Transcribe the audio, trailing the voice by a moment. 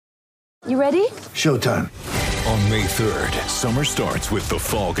You ready? Showtime. On May 3rd, summer starts with The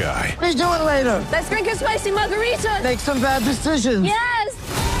Fall Guy. Let's do it later. Let's drink a spicy margarita. Make some bad decisions.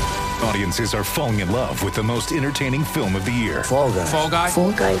 Yes! Audiences are falling in love with the most entertaining film of the year. Fall Guy. Fall Guy?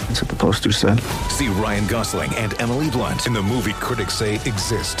 Fall guy. That's what the poster said. See Ryan Gosling and Emily Blunt in the movie critics say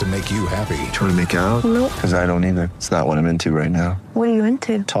exists to make you happy. Trying to make it out? Nope. Because I don't either. It's not what I'm into right now. What are you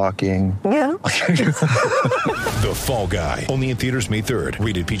into? Talking. Yeah. The Fall Guy. Only in theaters May 3rd.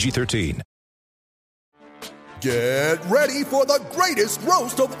 Rated PG-13. Get ready for the greatest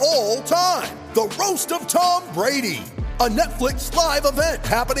roast of all time. The Roast of Tom Brady. A Netflix live event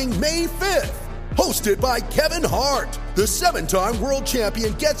happening May 5th. Hosted by Kevin Hart. The 7-time world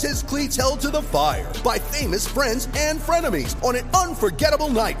champion gets his cleats held to the fire by famous friends and frenemies on an unforgettable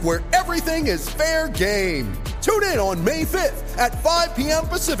night where everything is fair game. Tune in on May 5th at 5 p.m.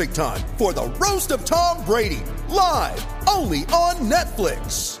 Pacific time for the Roast of Tom Brady. Live only on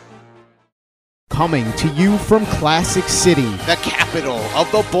Netflix. Coming to you from Classic City, the capital of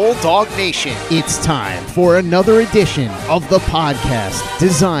the Bulldog Nation. It's time for another edition of the podcast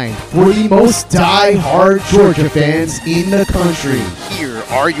designed for the most die-hard Georgia fans in the country. Here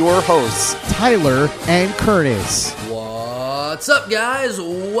are your hosts, Tyler and Curtis. What's up, guys?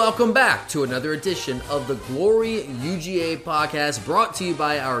 Welcome back to another edition of the Glory UGA podcast, brought to you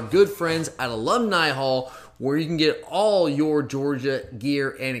by our good friends at Alumni Hall, where you can get all your Georgia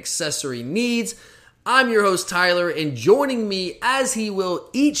gear and accessory needs. I'm your host, Tyler, and joining me, as he will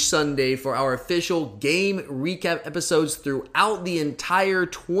each Sunday for our official game recap episodes throughout the entire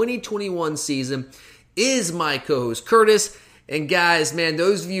 2021 season, is my co-host, Curtis. And guys, man,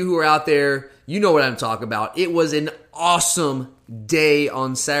 those of you who are out there, you know what I'm talking about. It was an awesome day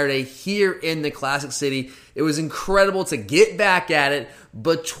on Saturday here in the Classic City. It was incredible to get back at it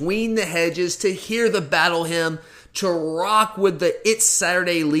between the hedges, to hear the battle hymn, to rock with the It's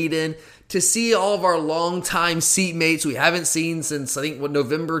Saturday lead-in, to see all of our longtime seatmates we haven't seen since, I think,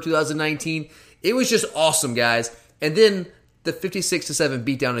 November 2019. It was just awesome, guys. And then the 56-7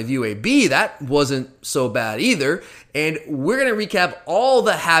 beatdown of UAB, that wasn't so bad either. And we're going to recap all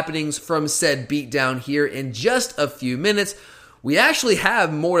the happenings from said beatdown here in just a few minutes. We actually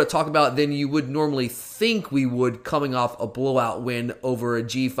have more to talk about than you would normally think we would, coming off a blowout win over a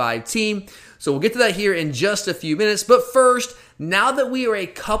G5 team. So we'll get to that here in just a few minutes. But first, now that we are a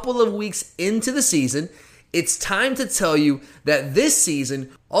couple of weeks into the season, it's time to tell you that this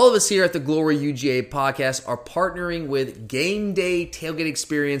season, all of us here at the Glory UGA podcast are partnering with Game Day Tailgate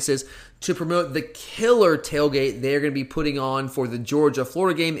Experiences to promote the killer tailgate they're going to be putting on for the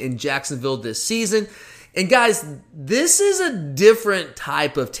Georgia-Florida game in Jacksonville this season. And guys, this is a different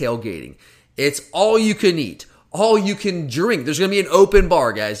type of tailgating. It's all you can eat, all you can drink. There's going to be an open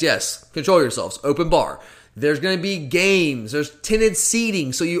bar, guys. Yes, control yourselves. Open bar. There's going to be games. There's tinted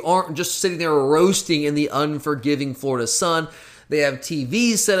seating, so you aren't just sitting there roasting in the unforgiving Florida sun. They have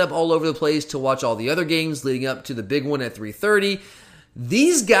TVs set up all over the place to watch all the other games leading up to the big one at 3:30.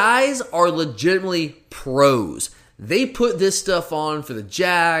 These guys are legitimately pros. They put this stuff on for the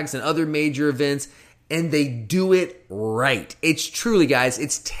Jags and other major events, and they do it right. It's truly, guys,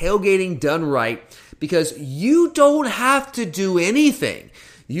 it's tailgating done right, because you don't have to do anything.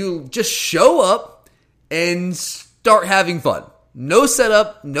 You just show up and start having fun. No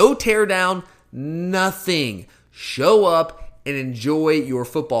setup, no teardown, nothing. Show up and enjoy your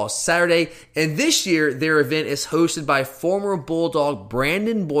football Saturday. And this year, their event is hosted by former Bulldog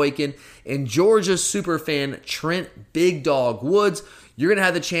Brandon Boykin and Georgia superfan Trent Big Dog Woods. You're going to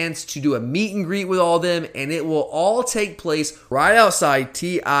have the chance to do a meet and greet with all of them, and it will all take place right outside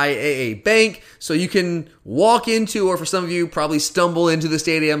TIAA Bank. So you can walk into, or for some of you, probably stumble into the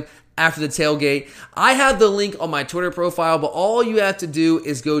stadium after the tailgate. I have the link on my Twitter profile, but all you have to do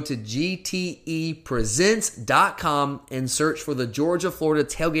is go to gtepresents.com and search for the Georgia-Florida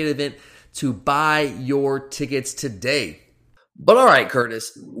tailgate event to buy your tickets today. But all right,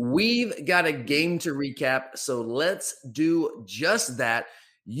 Curtis, we've got a game to recap, so let's do just that.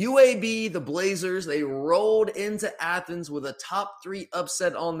 UAB, the Blazers, they rolled into Athens with a top 3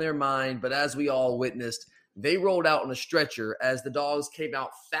 upset on their mind, but as we all witnessed, they rolled out on a stretcher as the Dogs came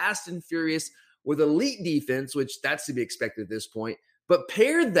out fast and furious with elite defense, which that's to be expected at this point, but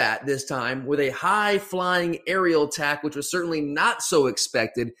paired that this time with a high-flying aerial attack, which was certainly not so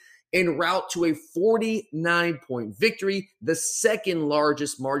expected, en route to a 49-point victory, the second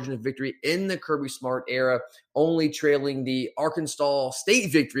largest margin of victory in the Kirby Smart era, only trailing the Arkansas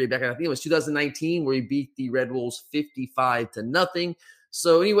State victory back in, I think it was 2019, where he beat the Red Wolves 55-0.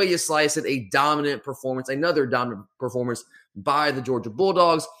 So anyway you slice it, another dominant performance by the Georgia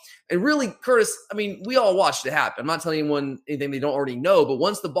Bulldogs. And really, Curtis, I mean, we all watched it happen. I'm not telling anyone anything they don't already know, but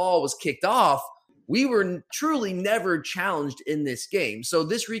once the ball was kicked off, we were truly never challenged in this game. So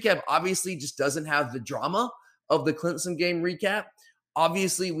this recap obviously just doesn't have the drama of the Clemson game recap.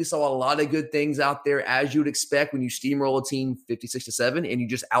 Obviously, we saw a lot of good things out there, as you would expect when you steamroll a team 56-7 and you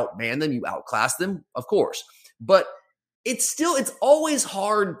just outman them, you outclass them, of course. But it's always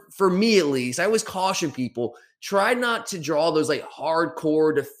hard for me, at least. I always caution people, try not to draw those like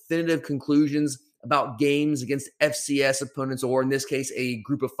hardcore definitive conclusions about games against FCS opponents, or in this case, a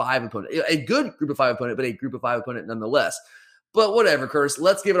group of 5 opponent, a good group of 5 opponent, but a group of 5 opponent nonetheless. But whatever, Curtis,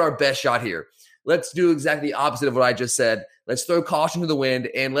 let's give it our best shot here. Let's do exactly the opposite of what I just said. Let's throw caution to the wind,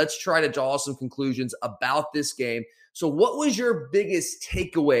 and let's try to draw some conclusions about this game. So what was your biggest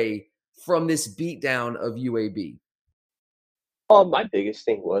takeaway from this beatdown of UAB? My biggest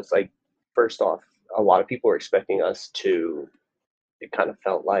thing was, like, first off, a lot of people were expecting us to, it kind of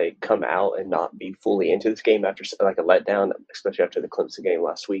felt like, come out and not be fully into this game after like a letdown, especially after the Clemson game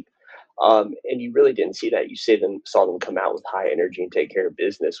last week. And you really didn't see that. You saw them come out with high energy and take care of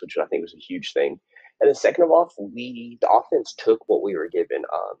business, which I think was a huge thing. And then second of all, the offense took what we were given.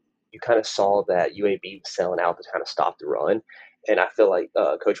 You kind of saw that UAB was selling out to kind of stop the run. And I feel like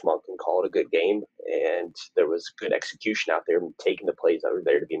Coach Monken called a good game, and there was good execution out there, taking the plays that were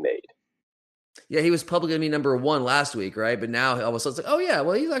there to be made. Yeah, he was probably going to be number 1 last week, right? But now all of a sudden it's like, oh yeah,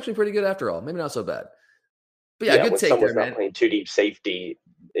 well, he's actually pretty good after all. Maybe not so bad. But yeah, good take there, man. When someone's not playing 2 deep safety,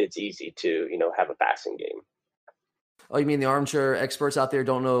 it's easy to, have a passing game. Oh, you mean the armchair experts out there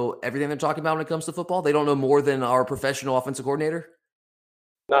don't know everything they're talking about when it comes to football? They don't know more than our professional offensive coordinator?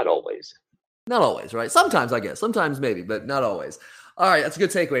 Not always. Not always, right? Sometimes, I guess. Sometimes maybe, but not always. All right, that's a good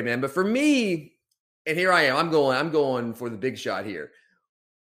takeaway, man. But for me, and here I am, I'm going for the big shot here.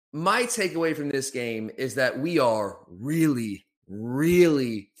 My takeaway from this game is that we are really,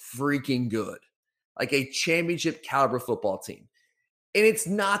 really freaking good. Like a championship caliber football team. And it's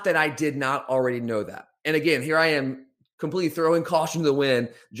not that I did not already know that. And again, here I am completely throwing caution to the wind,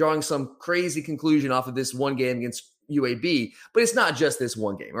 drawing some crazy conclusion off of this one game against UAB, but it's not just this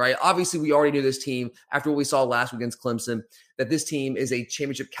one game, right? Obviously, we already knew this team after what we saw last week against Clemson, that this team is a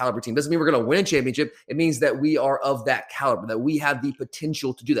championship caliber team. Doesn't mean we're going to win a championship. It means that we are of that caliber, that we have the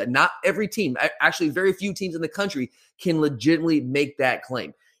potential to do that. Not every team, actually very few teams in the country can legitimately make that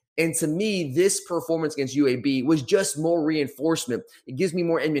claim. And to me, this performance against UAB was just more reinforcement. It gives me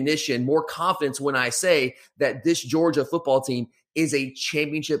more ammunition, more confidence when I say that this Georgia football team is a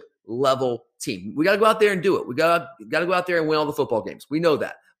championship level team. We got to go out there and do it. We got to go out there and win all the football games. We know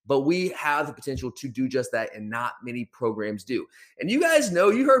that. But we have the potential to do just that, and not many programs do. And you guys know,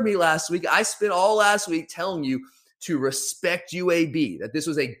 you heard me last week. I spent all last week telling you to respect UAB, that this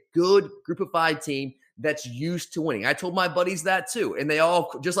was a good group of 5 team that's used to winning. I told my buddies that too. And they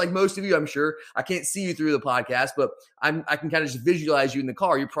all, just like most of you, I'm sure, I can't see you through the podcast, but I can kind of just visualize you in the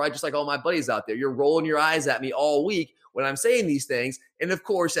car. You're probably just like all my buddies out there. You're rolling your eyes at me all week when I'm saying these things. And of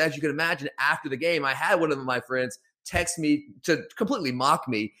course, as you can imagine, after the game, I had one of my friends text me to completely mock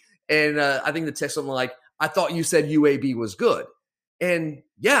me. And I think the text something like, I thought you said UAB was good. And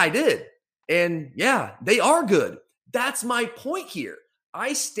yeah, I did. And yeah, they are good. That's my point here.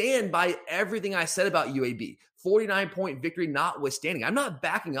 I stand by everything I said about UAB. 49-point victory notwithstanding. I'm not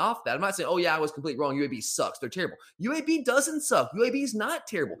backing off that. I'm not saying, oh yeah, I was completely wrong. UAB sucks. They're terrible. UAB doesn't suck. UAB is not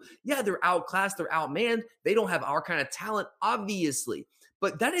terrible. Yeah, they're outclassed. They're outmanned. They don't have our kind of talent, obviously.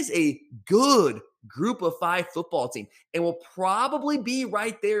 But that is a good group of 5 football team, and will probably be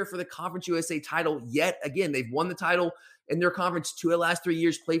right there for the Conference USA title yet again. They've won the title in their conference 2 of the last 3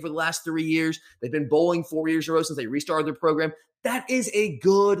 years, played for the last 3 years. They've been bowling 4 years in a row since they restarted their program. That is a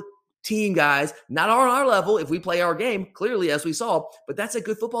good team, guys. Not on our level if we play our game, clearly, as we saw, but that's a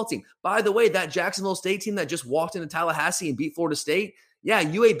good football team. By the way, that Jacksonville State team that just walked into Tallahassee and beat Florida State, yeah,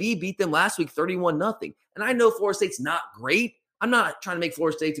 UAB beat them last week 31-0. And I know Florida State's not great. I'm not trying to make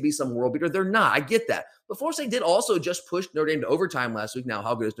Florida State to be some world beater. They're not. I get that. But Florida State did also just push Notre Dame to overtime last week. Now,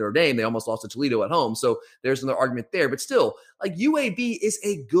 how good is Notre Dame? They almost lost to Toledo at home. So there's another argument there. But still, like, UAB is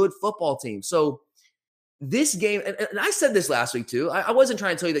a good football team. So this game, and I said this last week too, I wasn't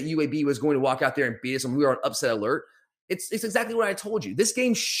trying to tell you that UAB was going to walk out there and beat us and we were on upset alert. It's exactly what I told you. This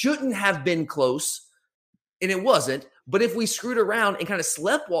game shouldn't have been close, and it wasn't. But if we screwed around and kind of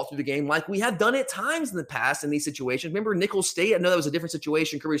sleptwalked through the game like we have done at times in the past in these situations, remember Nicholls State? I know that was a different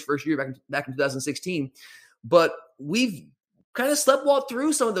situation, Kirby's first year back in 2016, but we've kind of sleptwalked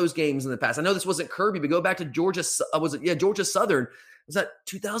through some of those games in the past. I know this wasn't Kirby, but go back to Georgia. Georgia Southern? Was that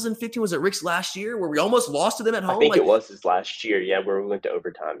 2015? Was it Rick's last year where we almost lost to them at home? I think it was his last year. Yeah, where we went to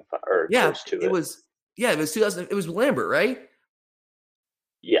overtime or close to it. It was 2000. It was Lambert, right?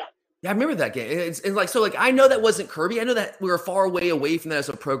 Yeah. Yeah, I remember that game. It's like, so like, I know that wasn't Kirby. I know that we're far away from that as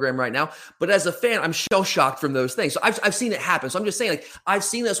a program right now. But as a fan, I'm shell shocked from those things. So I've seen it happen. So I'm just saying, like, I've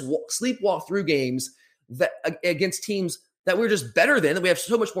seen us sleepwalk through games that against teams that we're just better than, that we have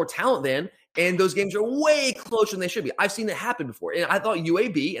so much more talent than, and those games are way closer than they should be. I've seen it happen before. And I thought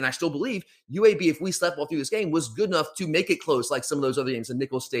UAB, and I still believe UAB, if we slept all through this game, was good enough to make it close, like some of those other games, the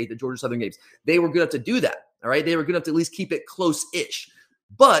Nicholls State, the Georgia Southern games. They were good enough to do that, all right? They were good enough to at least keep it close-ish.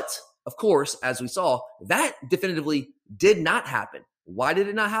 But, of course, as we saw, that definitively did not happen. Why did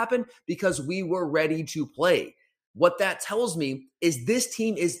it not happen? Because we were ready to play. What that tells me is this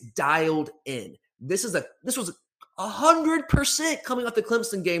team is dialed in. This was 100% coming off the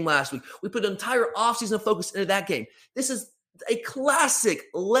Clemson game last week. We put an entire offseason of focus into that game. This is a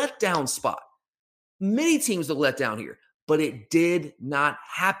classic letdown spot. Many teams will let down here, but it did not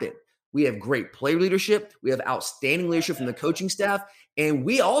happen. We have great player leadership. We have outstanding leadership from the coaching staff. And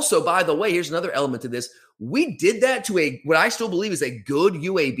we also, by the way, here's another element to this. We did that to what I still believe is a good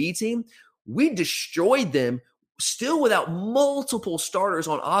UAB team. We destroyed them still without multiple starters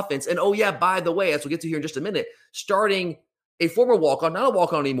on offense. And oh yeah, by the way, as we'll get to here in just a minute, starting a former walk-on, not a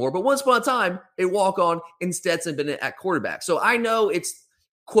walk-on anymore, but once upon a time, a walk-on in Stetson Bennett at quarterback. So I know it's,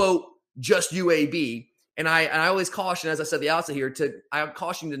 quote, just UAB. And I always caution, as I said at the outset here, I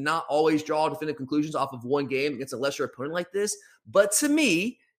caution you to not always draw definitive conclusions off of one game against a lesser opponent like this. But to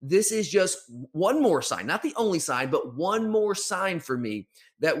me, this is just one more sign, not the only sign, but one more sign for me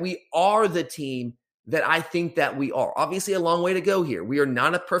that we are the team that I think that we are. Obviously, a long way to go here. We are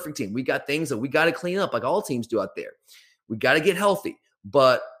not a perfect team. We got things that we got to clean up like all teams do out there. We got to get healthy.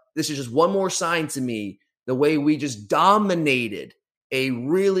 But this is just one more sign to me, the way we just dominated a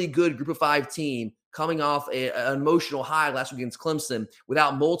really good Group of 5 team coming off an emotional high last week against Clemson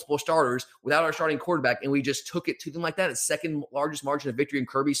without multiple starters, without our starting quarterback, and we just took it to them like that. It's second largest margin of victory in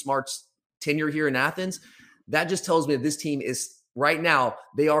Kirby Smart's tenure here in Athens. That just tells me that this team is, right now,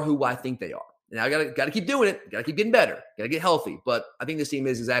 they are who I think they are. Now I got to keep doing it. Got to keep getting better. Got to get healthy. But I think this team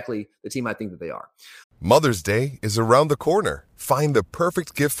is exactly the team I think that they are. Mother's Day is around the corner. Find the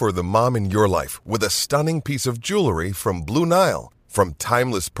perfect gift for the mom in your life with a stunning piece of jewelry from Blue Nile. From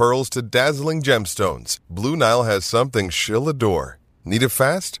timeless pearls to dazzling gemstones, Blue Nile has something she'll adore. Need it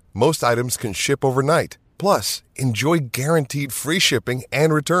fast? Most items can ship overnight. Plus, enjoy guaranteed free shipping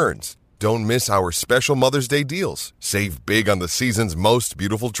and returns. Don't miss our special Mother's Day deals. Save big on the season's most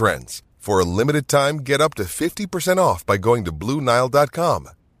beautiful trends. For a limited time, get up to 50% off by going to BlueNile.com.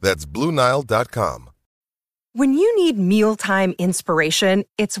 That's BlueNile.com. When you need mealtime inspiration,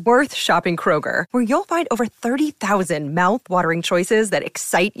 it's worth shopping Kroger, where you'll find over 30,000 mouth-watering choices that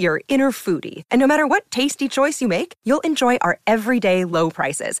excite your inner foodie. And no matter what tasty choice you make, you'll enjoy our everyday low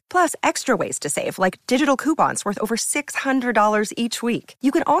prices, plus extra ways to save, like digital coupons worth over $600 each week.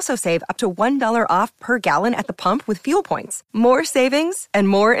 You can also save up to $1 off per gallon at the pump with fuel points. More savings and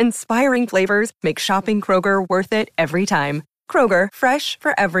more inspiring flavors make shopping Kroger worth it every time. Kroger, fresh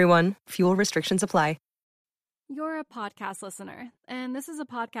for everyone. Fuel restrictions apply. You're a podcast listener, and this is a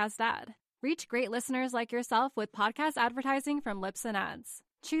podcast ad. Reach great listeners like yourself with podcast advertising from Libsyn Ads.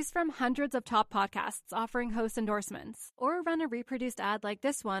 Choose from hundreds of top podcasts offering host endorsements, or run a reproduced ad like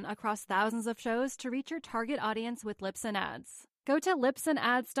this one across thousands of shows to reach your target audience with Libsyn Ads. Go to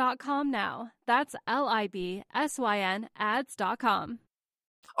libsynads.com now. That's LIBSYN ads.com.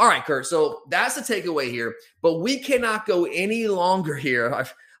 All right, Kurt. So that's the takeaway here, but we cannot go any longer here.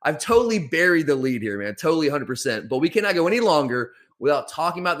 I've totally buried the lead here, man. Totally 100%. But we cannot go any longer without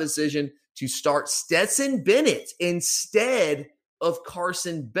talking about the decision to start Stetson Bennett instead of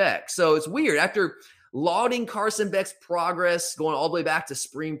Carson Beck. So it's weird. After lauding Carson Beck's progress, going all the way back to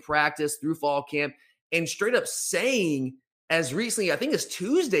spring practice through fall camp, and straight up saying as recently, I think it's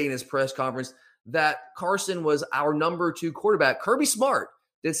Tuesday in his press conference, that Carson was our number 2 quarterback, Kirby Smart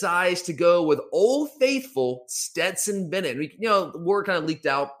decides to go with Old Faithful Stetson Bennett. The word kind of leaked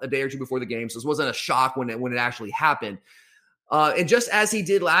out a day or two before the game, so this wasn't a shock when it actually happened. And just as he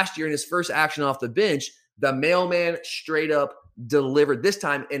did last year in his first action off the bench, the mailman straight up delivered, this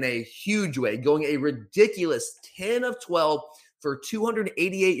time in a huge way, going a ridiculous 10 of 12 for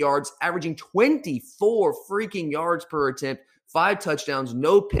 288 yards, averaging 24 freaking yards per attempt, 5 touchdowns,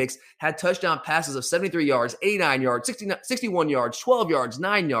 no picks, had touchdown passes of 73 yards, 89 yards, 61 yards, 12 yards,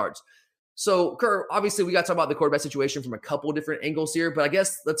 9 yards. So, Kurt, obviously we got to talk about the quarterback situation from a couple different angles here, but I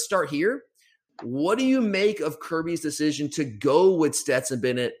guess let's start here. What do you make of Kirby's decision to go with Stetson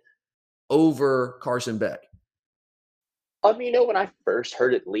Bennett over Carson Beck? When I first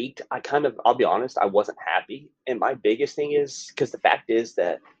heard it leaked, I'll be honest, I wasn't happy. And my biggest thing is, because the fact is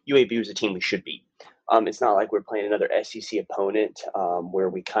that UAB was a team we should beat. It's not like we're playing another SEC opponent where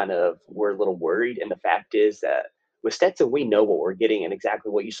we're a little worried. And the fact is that with Stetson, we know what we're getting, and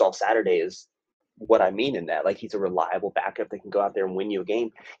exactly what you saw Saturday is what I mean in that. Like, he's a reliable backup that can go out there and win you a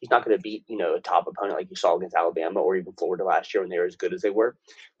game. He's not going to beat, a top opponent like you saw against Alabama or even Florida last year when they were as good as they were.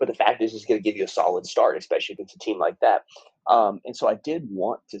 But the fact is, he's going to give you a solid start, especially against a team like that. And so I did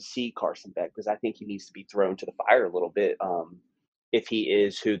want to see Carson Beck because I think he needs to be thrown to the fire a little bit. If he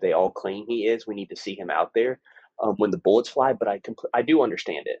is who they all claim he is, we need to see him out there when the bullets fly. But I do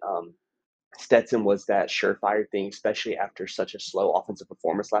understand it. Stetson was that surefire thing, especially after such a slow offensive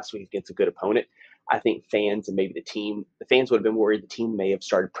performance last week against a good opponent. I think fans and maybe the fans would have been worried the team may have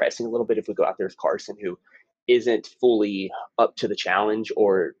started pressing a little bit if we go out there with Carson, who isn't fully up to the challenge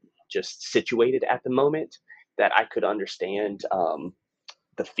or just situated at the moment, that I could understand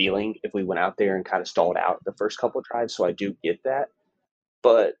the feeling if we went out there and kind of stalled out the first couple of drives. So I do get that.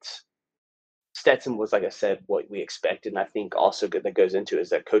 But Stetson was, like I said, what we expected. And I think also good that goes into is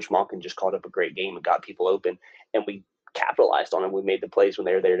that Coach Monken just called up a great game and got people open, and we capitalized on it. We made the plays when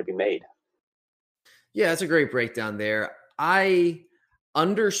they were there to be made. Yeah, that's a great breakdown there. I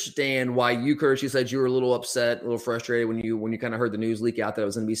understand why you, Curtis, you said you were a little upset, a little frustrated when you kind of heard the news leak out that it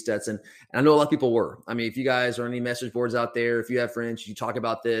was going to be Stetson. And I know a lot of people were. I mean, if you guys are on any message boards out there, if you have friends, you talk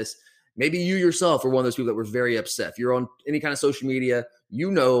about this, maybe you yourself were one of those people that were very upset. If you're on any kind of social media,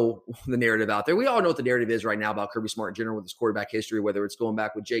 you know the narrative out there. We all know what the narrative is right now about Kirby Smart in general with his quarterback history, whether it's going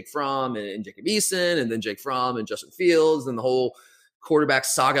back with Jake Fromm and Jacob Eason, and then Jake Fromm and Justin Fields, and the whole quarterback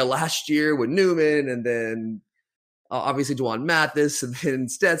saga last year with Newman, and then obviously Dwan Mathis, and then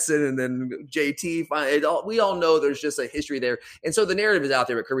Stetson, and then JT. We all know there's just a history there. And so the narrative is out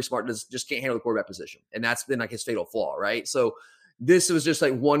there, but Kirby Smart just can't handle the quarterback position. And that's been like his fatal flaw, right? So this was just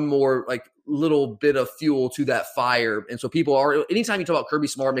like one more like little bit of fuel to that fire. And so people are, anytime you talk about Kirby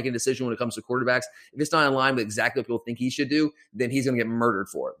Smart making a decision when it comes to quarterbacks, if it's not in line with exactly what people think he should do, then he's going to get murdered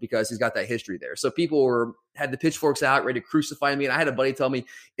for it because he's got that history there. So people had the pitchforks out, ready to crucify me. And I had a buddy tell me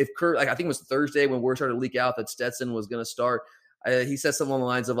I think it was Thursday when word started to leak out that Stetson was going to start. He said something along the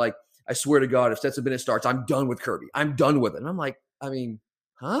lines of like, I swear to God, if Stetson Bennett starts, I'm done with Kirby. I'm done with it. And I'm like,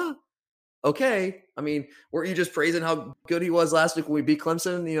 huh? Okay. Weren't you just praising how good he was last week when we beat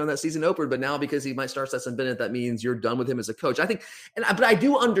Clemson, in that season opener? But now because he might start Stetson Bennett, that means you're done with him as a coach. I think, but I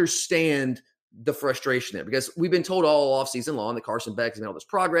do understand the frustration there because we've been told all offseason long that Carson Beck has made all this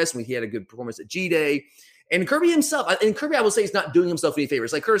progress and he had a good performance at G-Day. And Kirby himself, I will say he's not doing himself any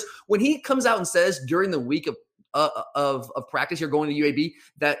favors. Like Curtis, when he comes out and says during the week of practice here going to UAB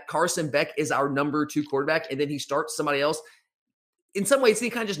that Carson Beck is our number 2 quarterback, and then he starts somebody else, in some ways, he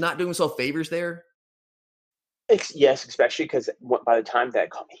kind of just not doing himself favors there. Yes, especially because by the time that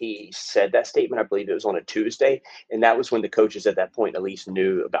he said that statement, I believe it was on a Tuesday, and that was when the coaches at that point at least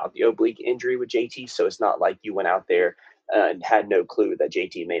knew about the oblique injury with JT. So it's not like you went out there and had no clue that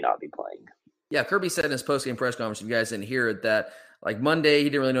JT may not be playing. Yeah, Kirby said in his post-game press conference, if you guys didn't hear it, that like Monday, he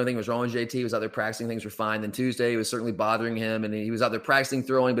didn't really know anything was wrong with JT. He was out there practicing. Things were fine. Then Tuesday, it was certainly bothering him, and he was out there practicing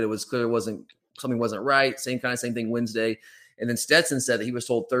throwing, but it was clear something wasn't right. Same thing Wednesday. And then Stetson said that he was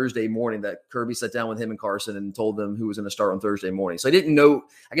told Thursday morning that Kirby sat down with him and Carson and told them who was going to start on Thursday morning. So I didn't know.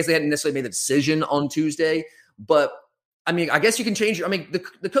 I guess they hadn't necessarily made the decision on Tuesday. But, I guess you can change.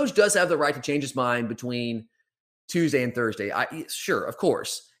 The coach does have the right to change his mind between Tuesday and Thursday. Sure, of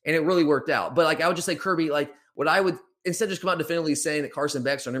course. And it really worked out. But, I would just say, Kirby, what I would – instead of just come out definitively saying that Carson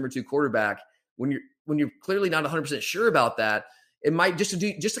Beck's our number 2 quarterback, when you're clearly not 100% sure about that, it might just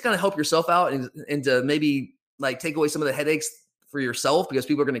to kind of help yourself out and to maybe – take away some of the headaches for yourself because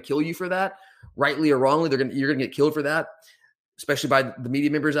people are going to kill you for that, rightly or wrongly. You're going to get killed for that, especially by the media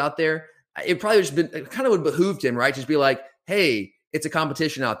members out there. It probably kind of would behoove him, right? Just be like, hey, it's a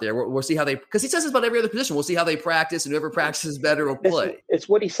competition out there. We'll see how because he says this about every other position. We'll see how they practice, and whoever practices better will play. It's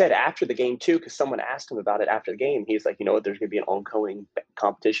what he said after the game too, because someone asked him about it after the game. He's like, there's going to be an ongoing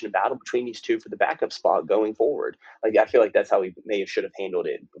competition and battle between these two for the backup spot going forward. I feel like that's how he should have handled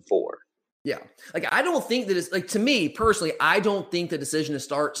it before. Yeah. I don't think that it's to me personally, I don't think the decision to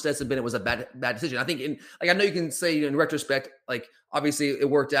start Stetson Bennett was a bad decision. I think I know you can say in retrospect, obviously it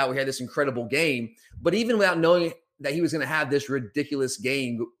worked out. We had this incredible game, but even without knowing that he was going to have this ridiculous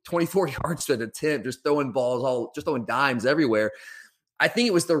game, 24 yards to an attempt, just throwing balls, just throwing dimes everywhere, I think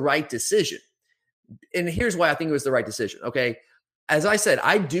it was the right decision. And here's why I think it was the right decision. Okay. As I said,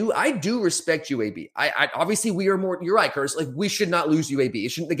 I do respect UAB. I obviously we are more. You're right, Curtis. We should not lose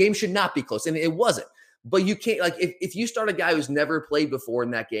UAB. The game should not be close, and it wasn't. But you can't if you start a guy who's never played before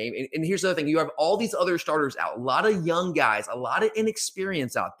in that game. And here's the other thing: you have all these other starters out, a lot of young guys, a lot of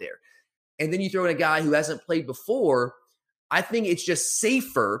inexperience out there, and then you throw in a guy who hasn't played before. I think it's just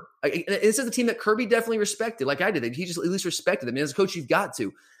safer. This is a team that Kirby definitely respected, like I did. He just at least respected them. And as a coach, you've got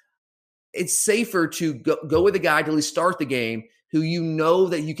to. It's safer to go with a guy to at least start the game who you know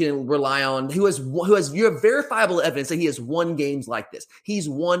that you can rely on, who has you have verifiable evidence that he has won games like this. He's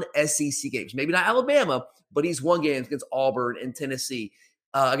won SEC games, maybe not Alabama, but he's won games against Auburn and Tennessee,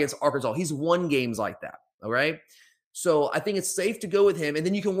 against Arkansas. He's won games like that. All right. So I think it's safe to go with him, and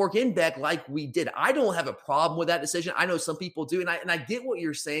then you can work in Beck like we did. I don't have a problem with that decision. I know some people do, and I get what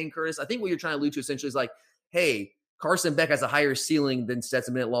you're saying, Curtis. I think what you're trying to allude to essentially is like, hey, Carson Beck has a higher ceiling than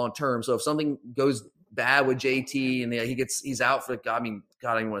Stetson Bennett long term. So if something goes bad with JT and he's out for, God, I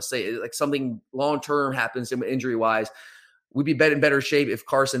don't even want to say it, like something long term happens to him injury wise, we'd be in better shape if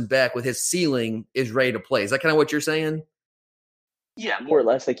Carson Beck with his ceiling is ready to play. Is that kind of what you're saying? Yeah, more or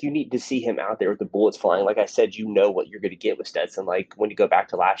less. Like, you need to see him out there with the bullets flying. Like I said, you know what you're going to get with Stetson. Like, when you go back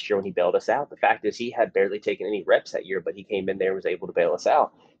to last year when he bailed us out, the fact is he had barely taken any reps that year, but he came in there and was able to bail us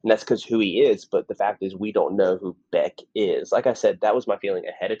out. And that's because who he is. But the fact is we don't know who Beck is. Like I said, that was my feeling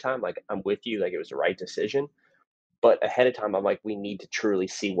ahead of time. Like, I'm with you. Like, it was the right decision. But ahead of time, I'm like, we need to truly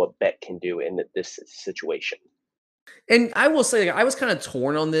see what Beck can do in this situation. And I will say, I was kind of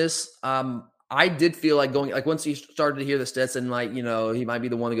torn on this. I did feel like once you started to hear the Stetson, he might be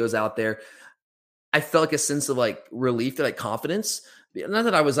the one that goes out there. I felt like a sense of like relief, like confidence. Not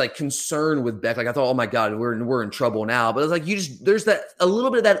that I was like concerned with Beck. Like I thought, oh my God, we're in trouble now. But it was like, there's a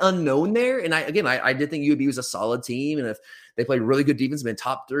little bit of that unknown there. And I did think UAB was a solid team. And if they played really good defense, been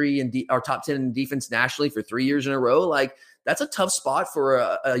top 3 or top 10 in defense nationally for 3 years in a row, like that's a tough spot for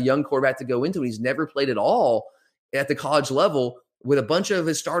a young quarterback to go into. And he's never played at all at the college level, with a bunch of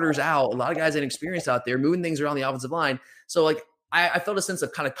his starters out, a lot of guys inexperienced out there, moving things around the offensive line. So, like, I felt a sense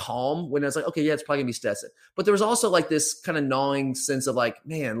of kind of calm when I was like, okay, yeah, it's probably going to be Stetson. But there was also, like, this kind of gnawing sense of, like,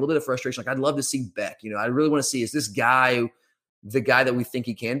 man, a little bit of frustration. Like, I'd love to see Beck. I really want to see, is this guy the guy that we think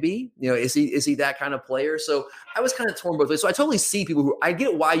he can be? Is he that kind of player? So I was kind of torn both ways. So I totally see people who – I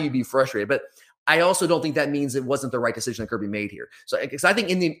get why you'd be frustrated, but I also don't think that means it wasn't the right decision that Kirby made here. So because I think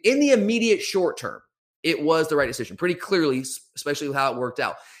in the immediate short term, it was the right decision pretty clearly, especially with how it worked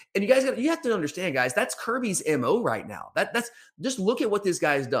out. And you have to understand, guys, that's Kirby's MO right now. That's just look at what this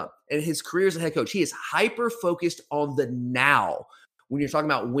guy's done and his career as a head coach. He is hyper focused on the now when you're talking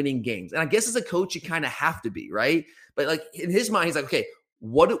about winning games. And I guess as a coach, you kind of have to be, right? But like in his mind, he's like, okay,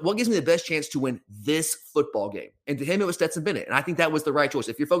 what gives me the best chance to win this football game? And to him, it was Stetson Bennett. And I think that was the right choice.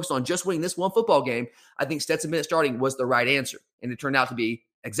 If you're focused on just winning this one football game, I think Stetson Bennett starting was the right answer. And it turned out to be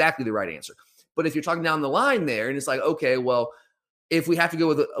exactly the right answer. But if you're talking down the line there and it's like, okay, well, if we have to go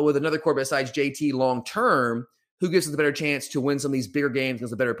with another quarterback besides JT long term, who gives us the better chance to win some of these bigger games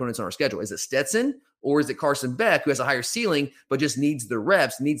against the better opponents on our schedule? Is it Stetson or is it Carson Beck, who has a higher ceiling but just needs the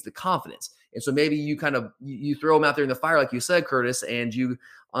reps, needs the confidence? And so maybe you kind of you throw him out there in the fire, like you said, Curtis, and you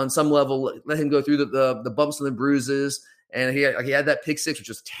on some level let him go through the bumps and the bruises. And he had that pick six, which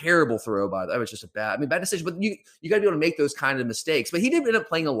was a terrible throw by that. It was just a bad decision. But you got to be able to make those kind of mistakes. But he did end up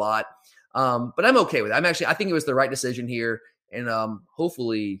playing a lot. But I'm okay with it. I think it was the right decision here. And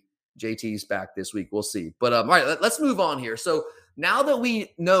hopefully JT's back this week. We'll see. But all right, let's move on here. So now that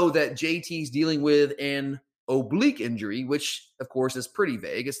we know that JT's dealing with an oblique injury, which of course is pretty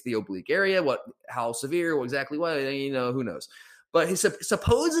vague. It's the oblique area. How severe, exactly what, who knows. But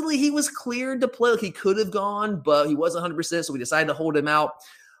supposedly he was cleared to play. Like he could have gone, but he wasn't 100%. So we decided to hold him out.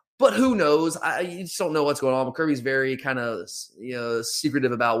 But who knows? You just don't know what's going on. Kirby's very kind of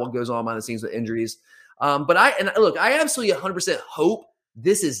secretive about what goes on behind the scenes with injuries. But I absolutely 100% hope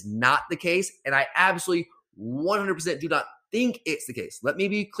this is not the case. And I absolutely 100% do not think it's the case. Let me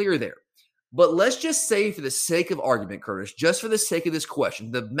be clear there. But let's just say for the sake of argument, Curtis, just for the sake of this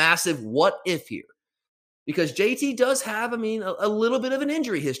question, the massive what if here, because JT does have, a little bit of an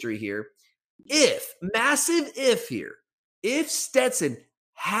injury history here. Massive if here, if Stetson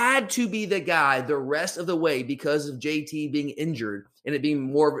had to be the guy the rest of the way because of JT being injured and it being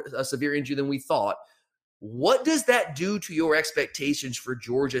more of a severe injury than we thought, what does that do to your expectations for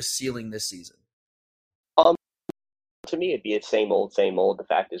Georgia's ceiling this season? To me, it'd be the same old, same old. The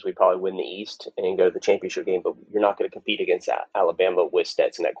fact is we probably win the East and go to the championship game, but you're not going to compete against Alabama with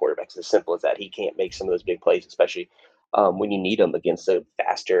Stetson at quarterback. It's as simple as that. He can't make some of those big plays, especially when you need them against a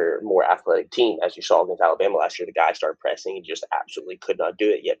faster, more athletic team. As you saw against Alabama last year, the guy started pressing and just absolutely could not do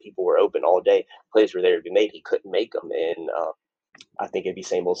it, yet people were open all day. Plays were there to be made. He couldn't make them. And I think it'd be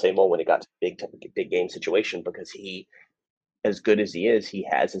same old when it got to big game situation, because he, as good as he is, he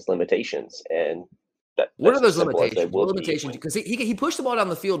has his limitations. And what are those limitations? What limitations? Because he pushed the ball down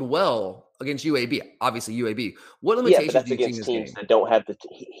the field well against UAB. Obviously, UAB. What limitations but that's do you against see in teams this game? that don't have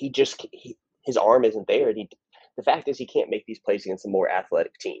his arm isn't there. And the fact is he can't make these plays against the more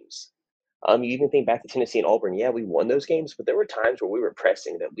athletic teams. You even think back to Tennessee and Auburn. Yeah, we won those games, but there were times where we were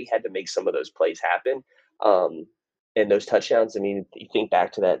pressing that we had to make some of those plays happen. And those touchdowns, I mean, you think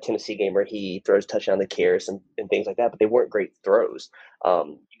back to that Tennessee game where he throws touchdown to Karras and things like that, but they weren't great throws.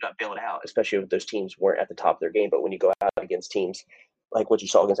 You got bailed out, especially if those teams weren't at the top of their game. But when you go out against teams like what you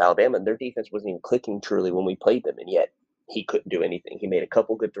saw against Alabama, their defense wasn't even clicking truly when we played them, and yet he couldn't do anything. He made a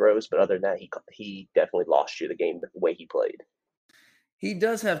couple good throws, but other than that, he definitely lost you the game the way he played. He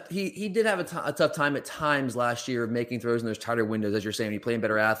does have he did have a tough time at times last year of making throws in those tighter windows, as you're saying. He playing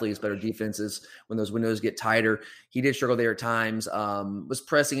better athletes, better defenses when those windows get tighter. He did struggle there at times. Was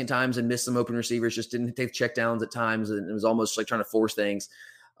pressing at times and missed some open receivers. Just didn't take checkdowns at times, and it was almost like trying to force things.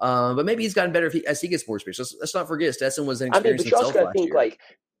 But maybe he's gotten better as he gets more experience. Let's not forget Stetson was an experience himself last year. But you also got to think like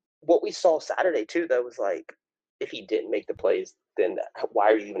what we saw Saturday too. That was like, if he didn't make the plays, then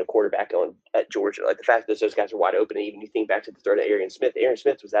why are you even a quarterback on at Georgia? Like the fact that those guys are wide open, and even you think back to the throw to Arian Smith. Aaron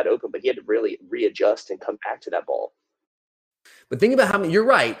Smith was that open, but he had to really readjust and come back to that ball. But think about how many. You're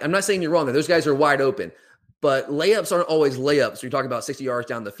right. I'm not saying you're wrong. That those guys are wide open, but layups aren't always layups. So you're talking about 60 yards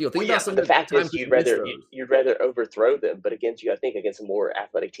down the field. Think about some the fact is you'd rather overthrow them, but against you, I think against a more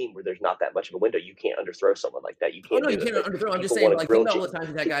athletic team where there's not that much of a window, you can't underthrow someone like that. You can't. You can't underthrow. I'm just saying, like think about all the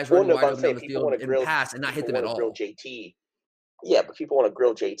times that guys running wide open down the field and pass and not hit them at all. JT. Yeah, but people want to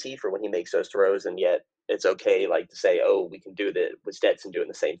grill JT for when he makes those throws, and yet it's okay, like to say, "Oh, we can do that with Stetson doing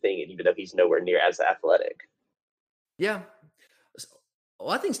the same thing," and even though he's nowhere near as athletic. Yeah, well,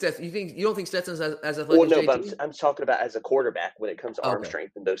 I think Stetson. You don't think Stetson's as athletic? Well, no, but I'm talking about as a quarterback when it comes to arm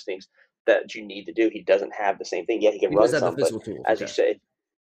strength and those things that you need to do. He doesn't have the same thing. Yeah, he can run some, but as you said,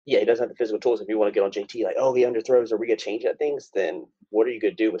 yeah, he doesn't have the physical tools. If you want to get on JT, like, oh, he underthrows, or we get change at things, then what are you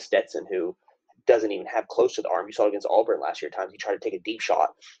going to do with Stetson, who doesn't even have close to the arm? You saw against Auburn last year, times he tried to take a deep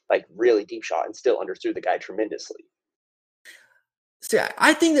shot, like really deep shot, and still underthrew the guy tremendously. See,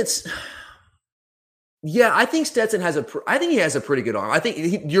 I think that's I think Stetson has I think he has a pretty good arm. I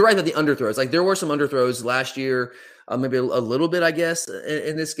think you're right that the underthrows, like there were some underthrows last year, maybe a little bit, I guess,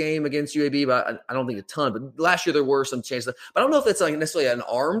 in this game against UAB, but I don't think a ton. But last year there were some chances. But I don't know if it's like necessarily an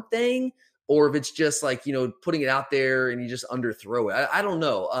arm thing or if it's just like, putting it out there and you just underthrow it. I don't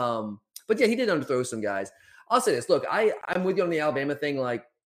know. But yeah, he did underthrow some guys. I'll say this. Look, I'm with you on the Alabama thing. Like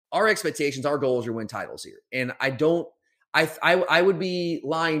our expectations, our goals are win titles here. And I would be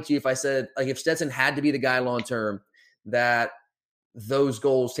lying to you if I said, like, if Stetson had to be the guy long-term, that those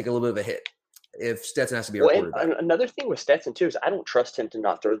goals take a little bit of a hit. If Stetson has to be our quarterback. And another thing with Stetson too is I don't trust him to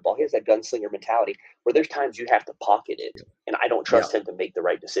not throw the ball. He has that gunslinger mentality where there's times you have to pocket it, and I don't trust him to make the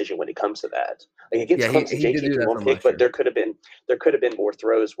right decision when it comes to that. Like against Clemson, JT threw one pick, but there could have been more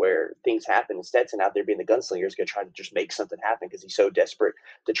throws where things happen. And Stetson out there being the gunslinger is going to try to just make something happen because he's so desperate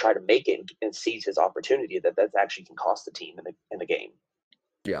to try to make it and seize his opportunity that actually can cost the team in the game.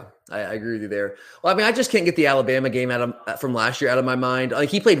 Yeah, I agree with you there. Well, I mean, I just can't get the Alabama game from last year out of my mind. Like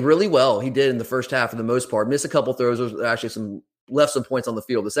he played really well. He did in the first half for the most part. Missed a couple throws. There was actually left some points on the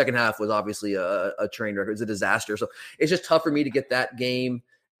field. The second half was obviously a train wreck. It was a disaster. So it's just tough for me to get that game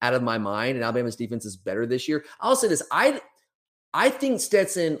out of my mind. And Alabama's defense is better this year. I'll say this. I think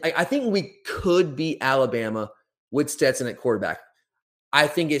Stetson, I think we could beat Alabama with Stetson at quarterback. I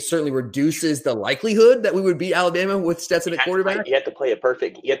think it certainly reduces the likelihood that we would beat Alabama with Stetson at quarterback. You have to play a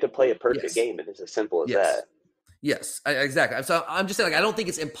perfect game, and it's as simple as that. Yes, exactly. So I'm just saying, like, I don't think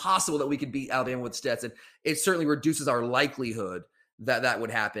it's impossible that we could beat Alabama with Stetson. It certainly reduces our likelihood that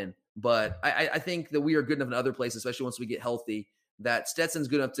would happen. But I think that we are good enough in other places, especially once we get healthy, that Stetson's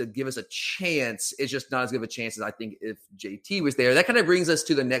good enough to give us a chance. It's just not as good of a chance as I think if JT was there. That kind of brings us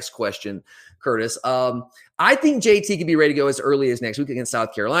to the next question, Curtis. I think JT could be ready to go as early as next week against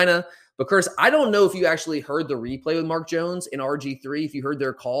South Carolina. But Curtis, I don't know if you actually heard the replay with Mark Jones and RG3, if you heard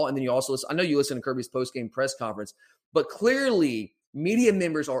their call, and then you also listen. I know you listened to Kirby's post-game press conference, but clearly media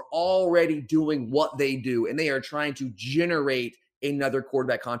members are already doing what they do, and they are trying to generate another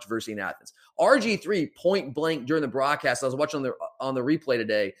quarterback controversy in Athens. RG3 point blank during the broadcast, I was watching on the replay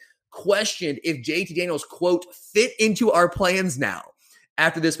today, questioned if JT Daniels, quote, fit into our plans now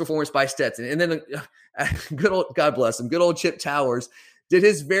after this performance by Stetson. And then good old, God bless him, good old Chip Towers did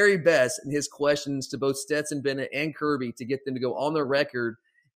his very best in his questions to both Stetson Bennett and Kirby to get them to go on the record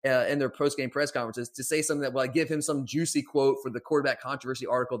in their post-game press conferences to say something that will give him some juicy quote for the quarterback controversy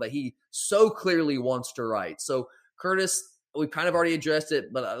article that he so clearly wants to write. So, Curtis, we kind of already addressed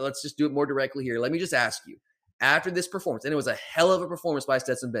it, but let's just do it more directly here. Let me just ask you, after this performance, and it was a hell of a performance by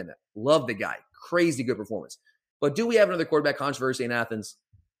Stetson Bennett. Love the guy. Crazy good performance. But do we have another quarterback controversy in Athens?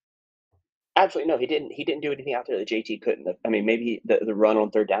 Absolutely no. He didn't. He didn't do anything out there that JT couldn't have. I mean, maybe the run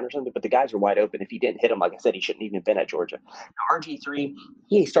on third down or something, but the guys are wide open. If he didn't hit them, like I said, he shouldn't even have been at Georgia. Now, RG3,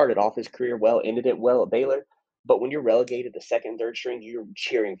 he started off his career well, ended it well at Baylor. But when you're relegated to second, third string, you're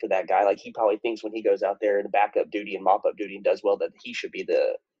cheering for that guy. Like he probably thinks when he goes out there in the backup duty and mop up duty and does well that he should be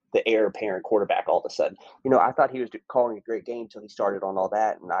the heir apparent quarterback all of a sudden. I thought he was calling a great game until he started on all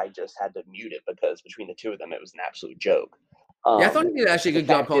that, and I just had to mute it because between the two of them, it was an absolute joke. I thought he did actually a good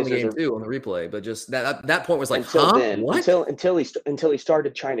job calling the game too on the replay, but just that point was like, until he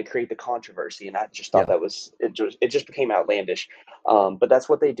started trying to create the controversy, and I just thought that was it just became outlandish. But that's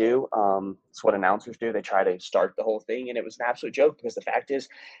what they do. It's what announcers do. They try to start the whole thing, and it was an absolute joke because the fact is,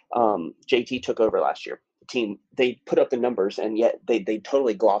 JT took over last year. The team, they put up the numbers, and yet they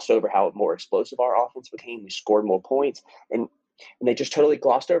totally glossed over how more explosive our offense became. We scored more points, and they just totally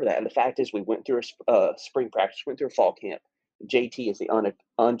glossed over that. And the fact is, we went through a spring practice, went through a fall camp. JT is the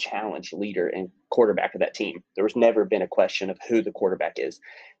unchallenged leader and quarterback of that team. There was never been a question of who the quarterback is.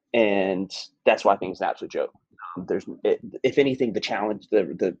 And that's why I think it's an absolute joke. If anything, the challenge,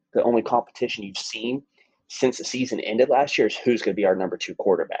 the only competition you've seen since the season ended last year is who's going to be our number 2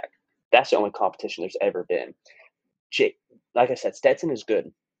 quarterback. That's the only competition there's ever been. Like I said, Stetson is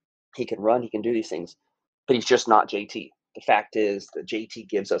good. He can run, he can do these things, but he's just not JT. The fact is that JT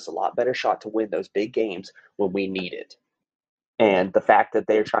gives us a lot better shot to win those big games when we need it. And the fact that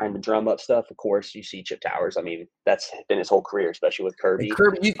they're trying to drum up stuff, of course, you see Chip Towers. I mean, that's been his whole career, especially with Kirby.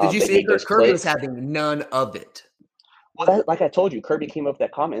 Did you see Kirby was having none of it? Well, like I told you, Kirby came up with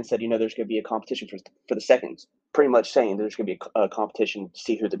that comment and said, there's going to be a competition for the seconds. Pretty much saying there's going to be a competition to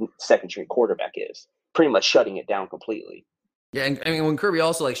see who the second-string quarterback is. Pretty much shutting it down completely. Yeah, and I mean, when Kirby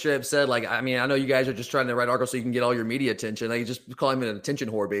also straight up said, I know you guys are just trying to write articles so you can get all your media attention. Like, you just call him an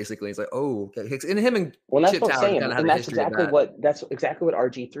attention whore, basically. He's like, oh, okay. And him and that's Chip what I'm Towers saying, and that's exactly what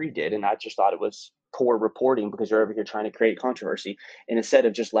RG3 did. And I just thought it was poor reporting because you're over here trying to create controversy, and instead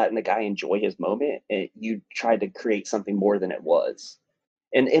of just letting the guy enjoy his moment, you tried to create something more than it was.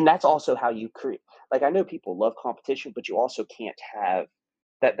 And that's also how you create. Like, I know people love competition, but you also can't have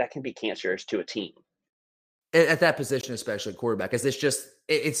that. That can be cancerous to a team. At that position, especially quarterback, because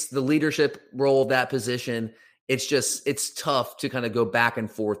it's the leadership role of that position. It's tough to kind of go back and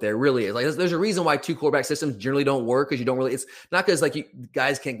forth there. Really is. Like, there's a reason why 2 quarterback systems generally don't work, because you don't really, it's not because you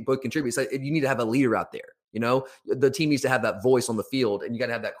guys can't both contribute. It's like you need to have a leader out there. The team needs to have that voice on the field, and you got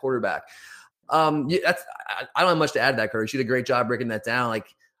to have that quarterback. I don't have much to add to that, Curtis. You did a great job breaking that down.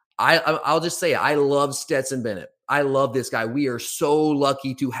 Like, I'll just say, I love Stetson Bennett. I love this guy. We are so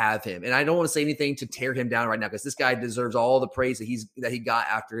lucky to have him. And I don't want to say anything to tear him down right now, because this guy deserves all the praise that he got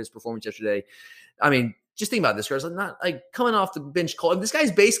after his performance yesterday. I mean, just think about this, guys. Not like coming off the bench cold. This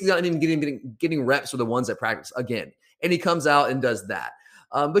guy's basically not even getting reps with the ones that practice again. And he comes out and does that.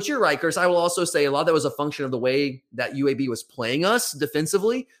 But you're right, Curtis. I will also say a lot of that was a function of the way that UAB was playing us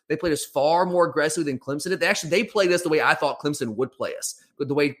defensively. They played us far more aggressively than Clemson did. They played us the way I thought Clemson would play us, but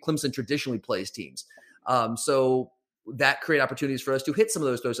the way Clemson traditionally plays teams. So that created opportunities for us to hit some of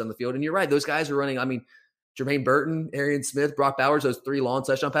those throws on the field. And you're right. Those guys are running. I mean, Jermaine Burton, Arian Smith, Brock Bowers, those 3 long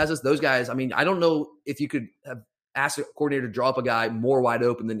touchdown passes, those guys, I mean, I don't know if you could have asked a coordinator to draw up a guy more wide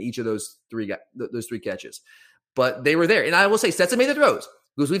open than each of those 3 catches, but they were there. And I will say Stetson made the throws,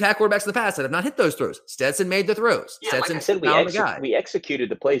 because we've had quarterbacks in the past that have not hit those throws. Stetson made the throws. Yeah, Stetson like I said, we executed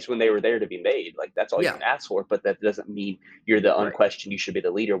the plays when they were there to be made. Like, that's all you can ask for, but that doesn't mean you're the unquestioned. You should be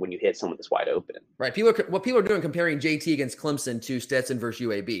the leader when you hit someone that's wide open. Right. What people are doing comparing JT against Clemson to Stetson versus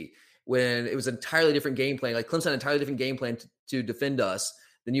UAB, when it was an entirely different game plan. Like, Clemson had an entirely different game plan to defend us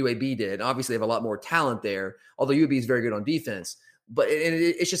than UAB did. And obviously, they have a lot more talent there, although UAB is very good on defense. But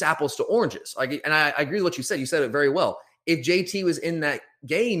it's just apples to oranges. And I agree with what you said. You said it very well. If JT was in that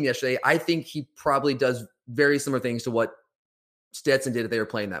game yesterday, I think he probably does very similar things to what Stetson did if they were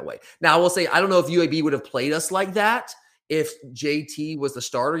playing that way. Now, I will say, I don't know if UAB would have played us like that if JT was the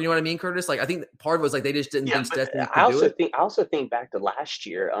starter. You know what I mean, Curtis? Like, I think part of it was like they just didn't think Stetson could do it. I also think back to last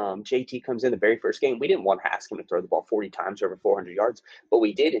year. JT comes in the very first game. We didn't want to ask him to throw the ball 40 times over 400 yards, but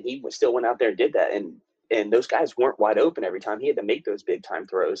we did, and he still went out there and did that. And those guys weren't wide open every time. He had to make those big time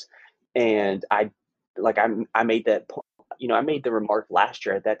throws. And I made that point. I made the remark last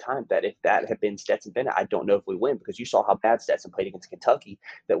year at that time that if that had been Stetson Bennett, I don't know if we win, because you saw how bad Stetson played against Kentucky,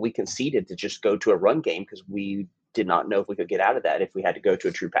 that we conceded to just go to a run game because we did not know if we could get out of that if we had to go to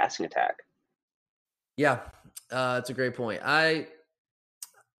a true passing attack. Yeah, it's a great point. I'll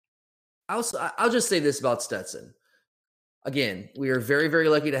just say this about Stetson. Again, we are very, very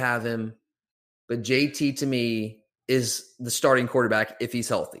lucky to have him, but JT to me is the starting quarterback if he's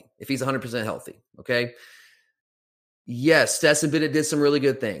healthy, if he's 100% healthy. Okay. Yes, Stetson Bennett did some really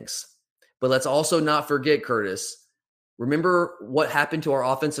good things, But let's also not forget, Curtis, remember what happened to our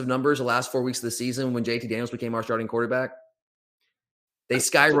offensive numbers the last 4 weeks of the season when JT Daniels became our starting quarterback? They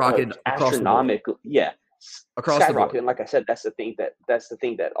skyrocketed across the board. Yeah. Across the board. And like I said, that's the thing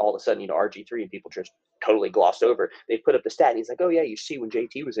that all of a sudden, RG3 and people just totally glossed over. They put up the stat and he's like, oh yeah, you see when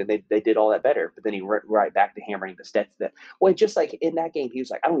JT was in, they did all that better. But then he went right back to hammering the stats just like in that game, he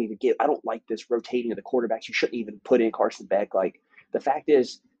was like, I don't like this rotating of the quarterbacks. You shouldn't even put in Carson Beck. Like, the fact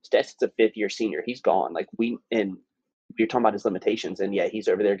is, Stetson's a 5th-year senior. He's gone. Like, you're talking about his limitations, and yeah, he's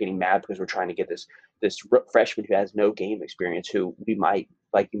over there getting mad because we're trying to get this freshman who has no game experience, who we might,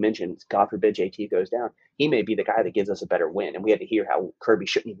 like you mentioned, God forbid JT goes down, he may be the guy that gives us a better win. And we had to hear how Kirby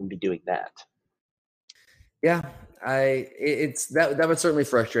shouldn't even be doing that. Yeah, that was certainly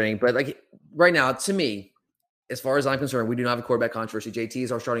frustrating. But like right now, to me, as far as I'm concerned, we do not have a quarterback controversy. JT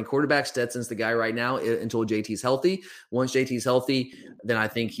is our starting quarterback. Stetson's the guy right now until JT's healthy. Once JT's healthy, then I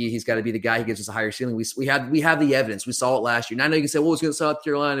think he's got to be the guy who gives us a higher ceiling. We have the evidence. We saw it last year. And I know you can say, well, it's against South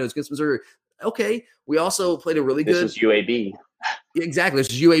Carolina, it was against Missouri. Okay, we also played a really good. This is UAB. Exactly.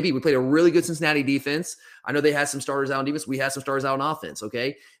 This is UAB. We played a really good Cincinnati defense. I know they had some starters out on defense. We had some starters out on offense.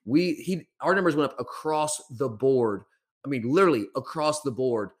 Okay, our numbers went up across the board. I mean, literally across the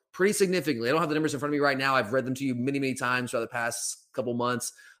board. Pretty significantly. I don't have the numbers in front of me right now. I've read them to you many, many times throughout the past couple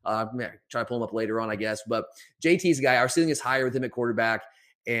months. Try to pull them up later on, I guess. But JT's a guy. Our ceiling is higher with him at quarterback.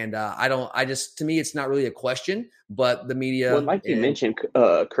 And to me, it's not really a question, but the media. Well, like you mentioned,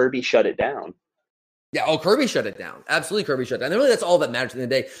 Kirby shut it down. Yeah. Kirby shut it down. Absolutely. Kirby shut it down. And really, that's all that matters at the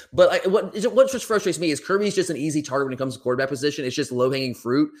end of the day. But what just frustrates me is Kirby's just an easy target when it comes to quarterback position. It's just low hanging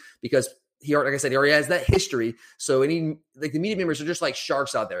fruit because like I said, he already has that history. So the media members are just like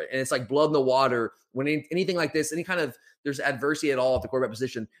sharks out there, and it's like blood in the water. When anything like this, any kind of there's adversity at all at the quarterback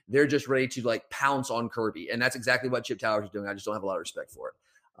position, they're just ready to like pounce on Kirby, and that's exactly what Chip Towers is doing. I just don't have a lot of respect for it.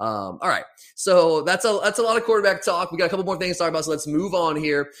 All right, so that's a lot of quarterback talk. We got a couple more things to talk about, so let's move on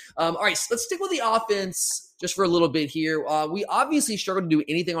here. All right, so let's stick with the offense just for a little bit here. We obviously struggled to do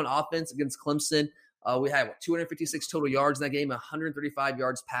anything on offense against Clemson. We had 256 total yards in that game, 135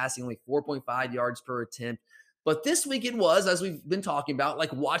 yards passing, only 4.5 yards per attempt. But this week it was, as we've been talking about,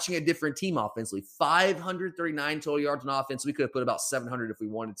 like watching a different team offensively. 539 total yards on offense. We could have put about 700 if we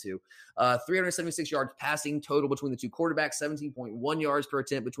wanted to. 376 yards passing total between the two quarterbacks, 17.1 yards per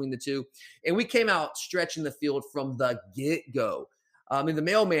attempt between the two. And we came out stretching the field from the get-go. The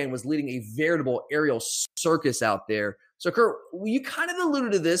mailman was leading a veritable aerial circus out there. So, Kurt, you kind of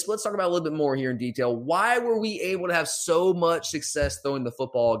alluded to this, but let's talk about a little bit more here in detail. Why were we able to have so much success throwing the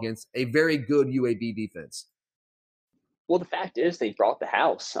football against a very good UAB defense? Well, the fact is they brought the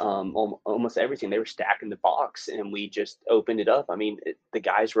house, almost everything. They were stacking the box, and we just opened it up. I mean, the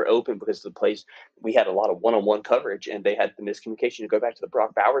guys were open because of the plays. We had a lot of one-on-one coverage, and they had the miscommunication to go back to the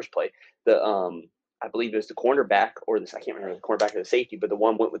Brock Bowers play. I believe it was the cornerback I can't remember the cornerback or the safety, but the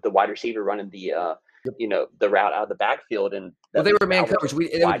one went with the wide receiver running the route out of the backfield. And they were man coverage. We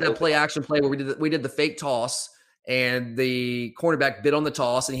did that play action play where we did the fake toss, and the cornerback bit on the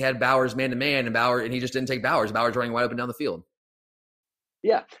toss, and he had Bowers man to man, and he just didn't take Bowers. Bowers running wide open down the field.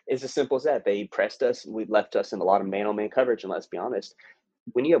 Yeah, it's as simple as that. They pressed us, and we left us in a lot of man-on-man coverage. And let's be honest,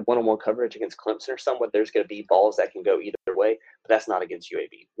 when you have one-on-one coverage against Clemson or someone, there's going to be balls that can go either way, but that's not against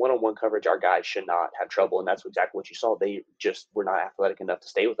UAB. One-on-one coverage, our guys should not have trouble, and that's exactly what you saw. They just were not athletic enough to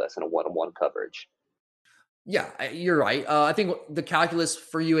stay with us in a one-on-one coverage. Yeah, you're right. I think the calculus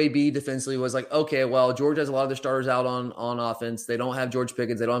for UAB defensively was like, okay, well, Georgia has a lot of their starters out on offense. They don't have George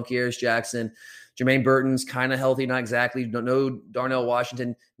Pickens. They don't have Kearis Jackson. Jermaine Burton's kind of healthy, not exactly. No Darnell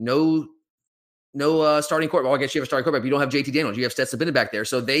Washington. No starting quarterback. Well, I guess you have a starting quarterback, but you don't have JT Daniels. You have Stetson Bennett back there.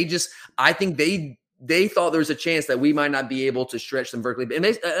 So I think they thought there was a chance that we might not be able to stretch them vertically. And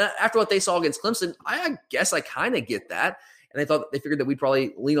after what they saw against Clemson, I guess I kind of get that. And they figured that we'd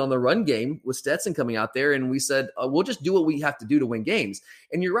probably lean on the run game with Stetson coming out there. And we said, we'll just do what we have to do to win games.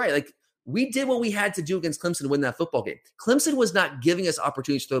 And you're right. Like, we did what we had to do against Clemson to win that football game. Clemson was not giving us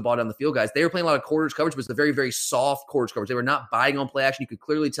opportunities to throw the ball down the field, guys. They were playing a lot of quarters coverage, but it was a very, very soft quarters coverage. They were not biting on play action. You could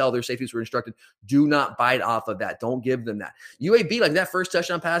clearly tell their safeties were instructed, do not bite off of that. Don't give them that. UAB, like that first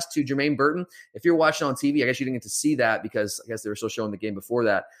touchdown pass to Jermaine Burton, if you're watching on TV, I guess you didn't get to see that because I guess they were still showing the game before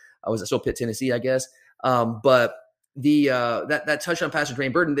that. Was it still Pitt, Tennessee, I guess? But that touchdown pass to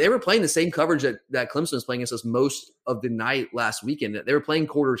Jermaine Burton, they were playing the same coverage that Clemson was playing against us most of the night last weekend. They were playing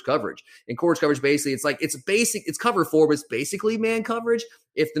quarters coverage. And quarters coverage, basically, it's cover four, but it's basically man coverage.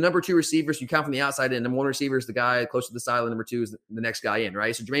 If the number two receivers, you count from the outside in, number one receiver is the guy close to the sideline, number two is the next guy in,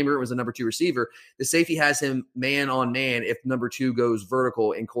 right? So Jermaine Burton was the number two receiver. The safety has him man on man if number two goes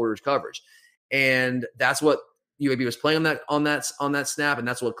vertical in quarters coverage. And that's what UAB was playing on that snap, and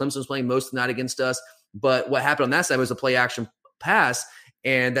that's what Clemson was playing most of the night against us. But what happened on that side was a play action pass,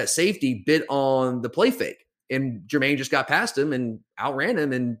 and that safety bit on the play fake, and Jermaine just got past him and outran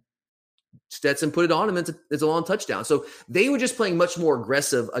him, and Stetson put it on him. It's a long touchdown. So they were just playing much more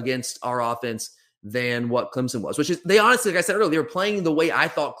aggressive against our offense than what Clemson was, which is, they honestly, like I said earlier, they were playing the way I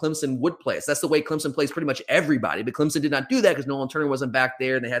thought Clemson would play us. That's the way Clemson plays pretty much everybody, but Clemson did not do that because Nolan Turner wasn't back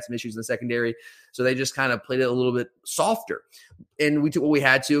there and they had some issues in the secondary. So they just kind of played it a little bit softer. And we took what we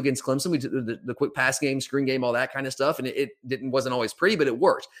had to against Clemson. We took the quick pass game, screen game, all that kind of stuff. And it wasn't always pretty, but it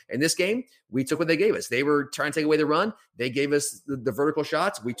worked. In this game, we took what they gave us. They were trying to take away the run. They gave us the vertical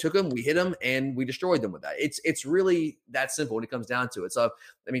shots. We took them, we hit them, and we destroyed them with that. It's really that simple when it comes down to it. So,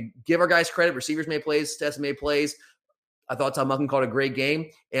 I mean, give our guys credit. Receivers made plays, Stetson made plays. I thought Tom Muckin called a great game.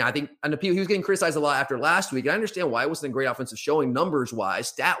 And I think he was getting criticized a lot after last week. And I understand why it wasn't a great offensive showing numbers-wise,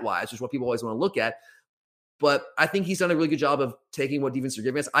 stat-wise, which is what people always want to look at. But I think he's done a really good job of taking what defense are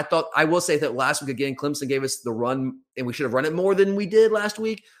giving us. I will say that last week, again, Clemson gave us the run, and we should have run it more than we did last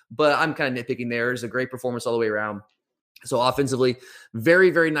week. But I'm kind of nitpicking there. It's a great performance all the way around. So offensively,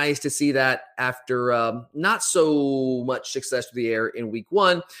 very, very nice to see that after not so much success through the air in week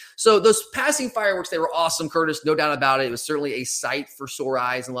one. So those passing fireworks, they were awesome, Curtis, no doubt about it. It was certainly a sight for sore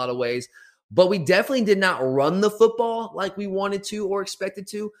eyes in a lot of ways. But we definitely did not run the football like we wanted to or expected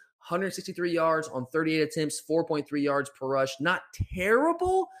to. 163 yards on 38 attempts, 4.3 yards per rush. Not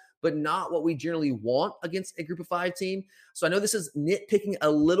terrible, but not what we generally want against a group of five team. So I know this is nitpicking a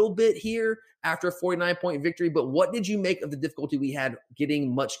little bit here after a 49-point victory, but what did you make of the difficulty we had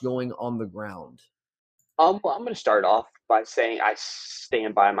getting much going on the ground? Well, I'm going to start off by saying I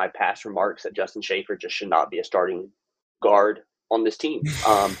stand by my past remarks that Justin Schaefer just should not be a starting guard on this team.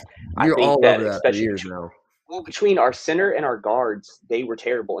 You're all over that for years now. Well, between our center and our guards, they were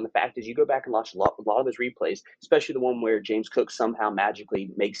terrible. And the fact is, you go back and watch a lot of those replays, especially the one where James Cook somehow magically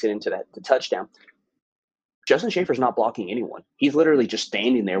makes it into the touchdown. Justin Schaefer's not blocking anyone. He's literally just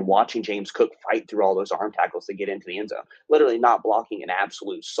standing there watching James Cook fight through all those arm tackles to get into the end zone. Literally not blocking an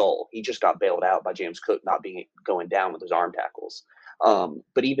absolute soul. He just got bailed out by James Cook not going down with those arm tackles.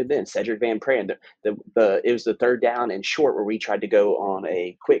 But even then, Cedric Van Pran, it was the third down and short where we tried to go on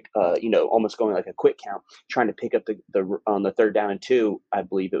a quick, almost going like a quick count, trying to pick up on the third down and 2. I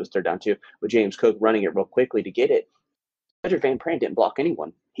believe it was third down 2, with James Cook running it real quickly to get it. Cedric Van Pran didn't block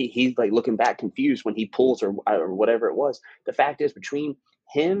anyone. He's like looking back confused when he pulls or whatever it was. The fact is, between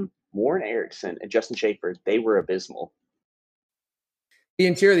him, Warren Erickson, and Justin Schaefer, they were abysmal. The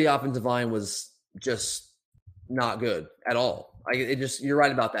interior of the offensive line was just not good at all. You're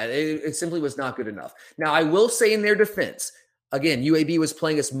right about that. It simply was not good enough. Now, I will say in their defense, again, UAB was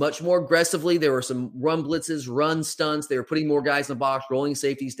playing us much more aggressively. There were some run blitzes, run stunts. They were putting more guys in the box, rolling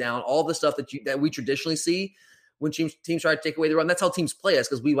safeties down, all the stuff that we traditionally see when teams try to take away the run. That's how teams play us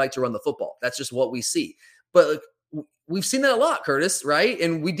because we like to run the football. That's just what we see. But we've seen that a lot, Curtis, right?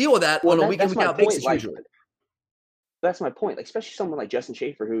 And we deal with that on a week-in, week-out basis usually. That's my point. Like, especially someone like Justin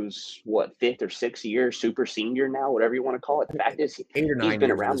Schaefer, who's what, 5th or 6th year, super senior now, whatever you want to call it. The fact is, 8 or 9 he's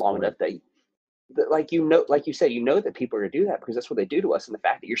been around long enough that like you said, that people are going to do that because that's what they do to us. And the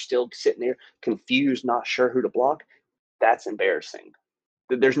fact that you're still sitting there confused, not sure who to block, that's embarrassing.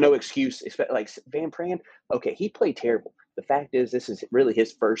 There's no excuse. Like Van Pran, okay, he played terrible. The fact is, this is really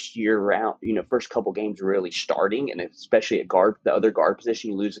his first year around, first couple games really starting, and especially at guard, the other guard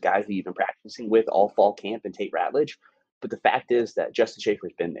position, you lose the guys that you've been practicing with all fall camp and Tate Ratledge. But the fact is that Justin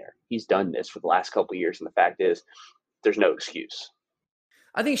Schaefer's been there. He's done this for the last couple of years, and the fact is, there's no excuse.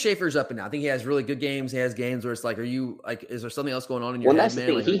 I think Schaefer's up and down. I think he has really good games. He has games where it's like, is there something else going on in your head, that's man?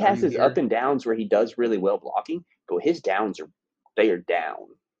 The thing. Like, he has his up and downs where he does really well blocking, but his downs are down.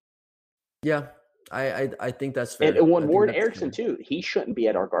 Yeah, I think that's fair. And Warren Erickson, too, he shouldn't be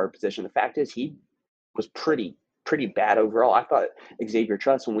at our guard position. The fact is, he was pretty bad overall. I thought Xavier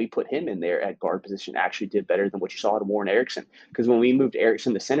Truss, when we put him in there at guard position, actually did better than what you saw at Warren Erickson. Because when we moved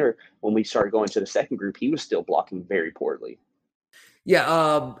Erickson to center, when we started going to the second group, he was still blocking very poorly.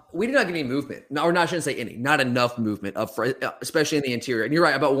 Yeah, we did not get any movement. I shouldn't say any. Not enough movement, especially in the interior. And you're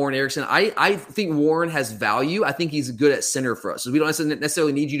right about Warren Erickson. I think Warren has value. I think he's good at center for us. So we don't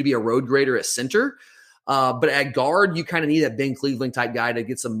necessarily need you to be a road grader at center. But at guard, you kind of need that Ben Cleveland type guy to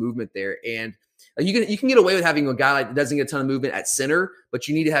get some movement there. And you can get away with having a guy that doesn't get a ton of movement at center, but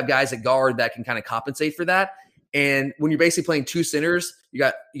you need to have guys at guard that can kind of compensate for that. And when you're basically playing two centers, you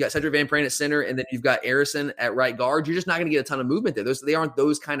got Cedric Van Pran at center, and then you've got Erickson at right guard. You're just not going to get a ton of movement there. They aren't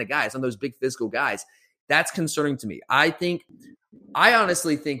those kind of guys, aren't those big physical guys. That's concerning to me. I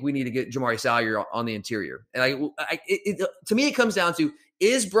honestly think we need to get Jamari Salyer on the interior. And to me, it comes down to,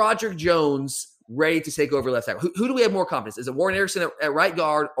 is Broderick Jones ready to take over left tackle. Who do we have more confidence? Is it Warren Anderson at right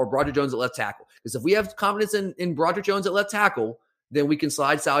guard or Broderick Jones at left tackle? Because if we have confidence in Broderick Jones at left tackle, then we can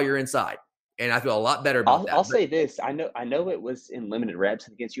slide Salyer inside. And I feel a lot better about that. I'll say this. I know it was in limited reps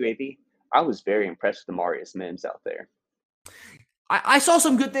against UAB. I was very impressed with Amarius Mims out there. I saw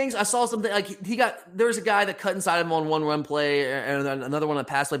some good things. I saw something like there was a guy that cut inside him on one run play and another one on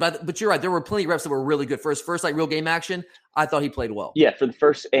pass play. But you're right. There were plenty of reps that were really good. For his first like real game action, I thought he played well. Yeah, for the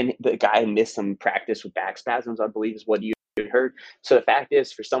first, and the guy missed some practice with back spasms, I believe is what you heard. So the fact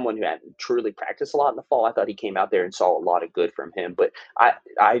is, for someone who hadn't truly practiced a lot in the fall, I thought he came out there and saw a lot of good from him. But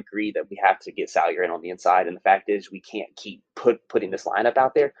I agree that we have to get Salyer in on the inside. And the fact is, we can't keep putting this lineup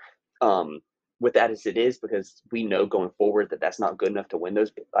out there. With that as it is, because we know going forward that that's not good enough to win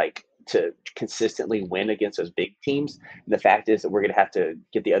those, like to consistently win against those big teams. And the fact is that we're going to have to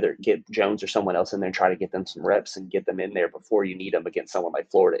get Jones or someone else in there and try to get them some reps and get them in there before you need them against someone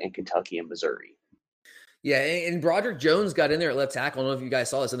like Florida and Kentucky and Missouri. Yeah, and Broderick Jones got in there at left tackle. I don't know if you guys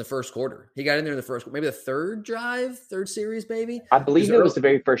saw this in the first quarter. He got in there in the first, maybe the third series, maybe. I believe it was the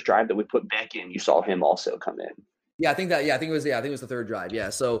very first drive that we put Beck in. You saw him also come in. Yeah, I think it was the third drive. Yeah,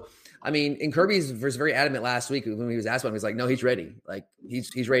 so I mean, and Kirby was very adamant last week when he was asked about him. He's like, no, he's ready. Like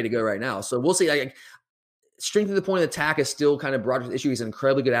he's ready to go right now. So we'll see. Like, strength of the point of attack is still kind of Broderick's issue. He's an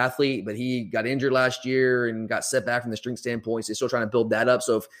incredibly good athlete, but he got injured last year and got set back from the strength standpoint. So he's still trying to build that up.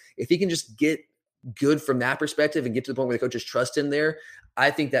 So if he can just get good from that perspective and get to the point where the coaches trust him there, I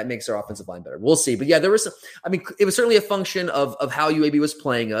think that makes our offensive line better. We'll see. But yeah, it was certainly a function of how UAB was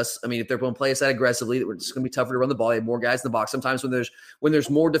playing us. I mean, if they're going to play us that aggressively, it's going to be tougher to run the ball. They have more guys in the box. Sometimes when there's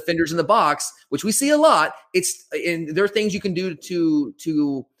more defenders in the box, which we see a lot, and there are things you can do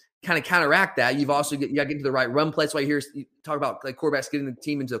to kind of counteract that. You got to get into the right run play. That's why you talk about like quarterbacks getting the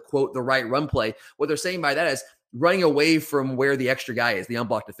team into, quote, the right run play. What they're saying by that is running away from where the extra guy is, the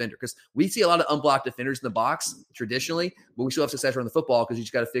unblocked defender. Because we see a lot of unblocked defenders in the box traditionally, but we still have success running the football because you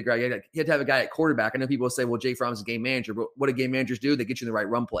just got to figure out, you have to have a guy at quarterback. I know people will say, well, Jay Fromm's a game manager, but what do game managers do? They get you in the right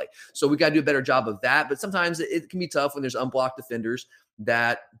run play. So we got to do a better job of that. But sometimes it can be tough when there's unblocked defenders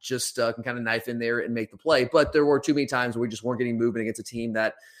that just can kind of knife in there and make the play. But there were too many times where we just weren't getting movement against a team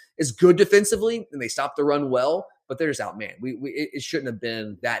that is good defensively and they stopped the run well, but they're just outmanned. It shouldn't have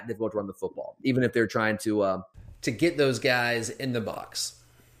been that difficult to run the football, even if they're trying to get those guys in the box.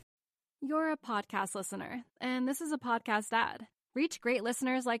 You're a podcast listener, and this is a podcast ad. Reach great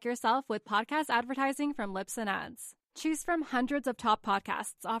listeners like yourself with podcast advertising from Libsyn Ads. Choose from hundreds of top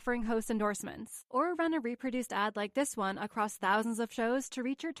podcasts offering host endorsements, or run a reproduced ad like this one across thousands of shows to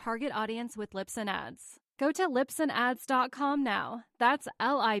reach your target audience with Libsyn Ads. Go to libsynads.com now. That's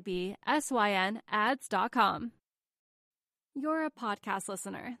LIBSYN ads.com. You're a podcast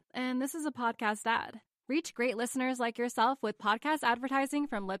listener, and this is a podcast ad. Reach great listeners like yourself with podcast advertising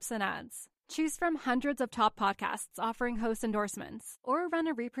from Libsyn Ads. Choose from hundreds of top podcasts offering host endorsements, or run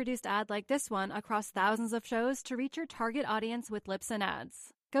a reproduced ad like this one across thousands of shows to reach your target audience with Libsyn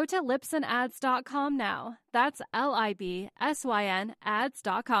Ads. Go to libsynads.com now. That's LIBSYN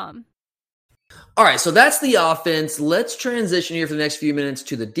ads.com. All right, so that's the offense. Let's transition here for the next few minutes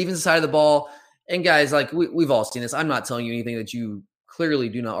to the defensive side of the ball. And guys, like we've all seen this. I'm not telling you anything that you clearly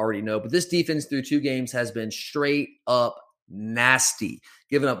do not already know, but this defense through 2 games has been straight up nasty,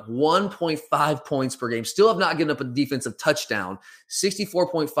 giving up 1.5 points per game. Still have not given up a defensive touchdown.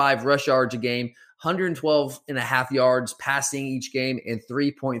 64.5 rush yards a game, 112.5 yards passing each game, and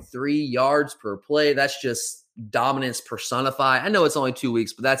 3.3 yards per play. That's just dominance personified. I know it's only 2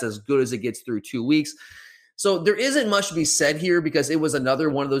 weeks, but that's as good as it gets through 2 weeks. So there isn't much to be said here because it was another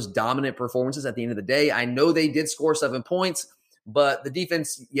one of those dominant performances at the end of the day. I know they did score 7 points, but the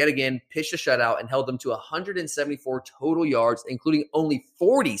defense, yet again, pitched a shutout and held them to 174 total yards, including only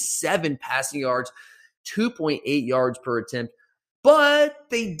 47 passing yards, 2.8 yards per attempt. But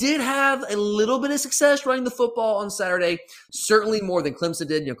they did have a little bit of success running the football on Saturday, certainly more than Clemson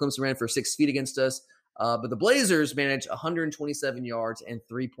did. Clemson ran for 6 feet against us. But the Blazers managed 127 yards and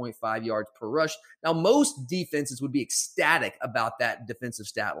 3.5 yards per rush. Now, most defenses would be ecstatic about that defensive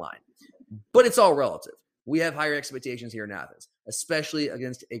stat line, but it's all relative. We have higher expectations here in Athens, especially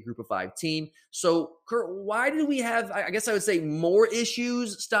against a group of 5 team. So, Kurt, why did we have, I guess I would say, more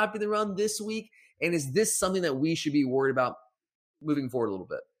issues stopping the run this week? And is this something that we should be worried about moving forward a little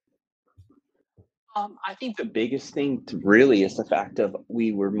bit? I think the biggest thing really is the fact of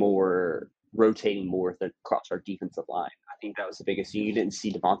we were rotating more across our defensive line. I think that was the biggest thing. You didn't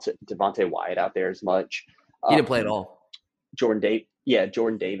see Devontae Wyatt out there as much. He didn't play at all. Jordan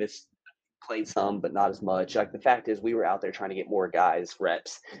Davis played some, but not as much. Like the fact is, we were out there trying to get more guys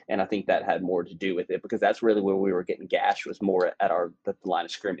reps, and I think that had more to do with it because that's really where we were getting gashed was more at the line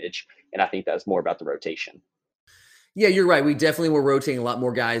of scrimmage, and I think that was more about the rotation. Yeah, you're right. We definitely were rotating a lot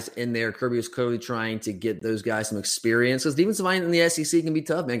more guys in there. Kirby was clearly trying to get those guys some experience because defensive line in the SEC can be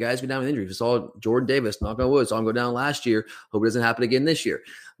tough, man. Guys go down with injuries. We saw Jordan Davis, knock on wood, saw him go down last year. Hope it doesn't happen again this year.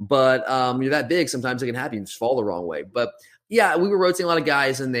 But you're that big, sometimes it can happen. You just fall the wrong way. But yeah, we were rotating a lot of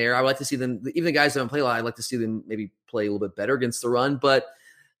guys in there. I would like to see them, even the guys that don't play a lot, I'd like to see them maybe play a little bit better against the run. But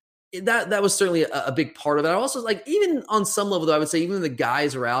that was certainly a big part of it. I also like, even on some level, though, I would say even when the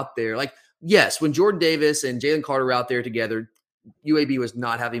guys are out there, like, yes, when Jordan Davis and Jalen Carter were out there together, UAB was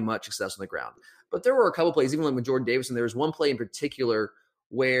not having much success on the ground. But there were a couple plays, even like with Jordan Davis, and there was one play in particular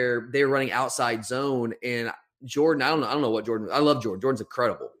where they were running outside zone, and Jordan, I don't know what Jordan. I love Jordan. Jordan's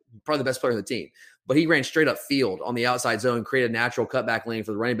incredible, probably the best player on the team. But he ran straight up field on the outside zone, created a natural cutback lane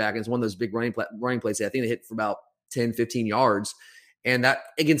for the running back, and it's one of those big running plays. I think they hit for about 10, 15 yards. And that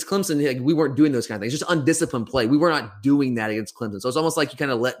against Clemson, like, we weren't doing those kind of things. Just undisciplined play. We were not doing that against Clemson. So it's almost like you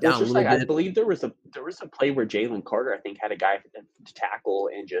kind of let down a little bit. I believe there was a play where Jalen Carter, I think, had a guy to tackle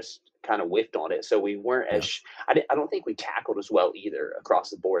and just kind of whiffed on it. So we weren't as I don't think we tackled as well either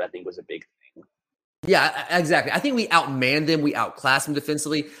across the board. I think was a big thing. Yeah, exactly. I think we outmanned them. We outclassed them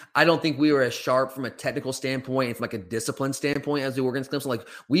defensively. I don't think we were as sharp from a technical standpoint and from like a discipline standpoint as we were against Clemson. Like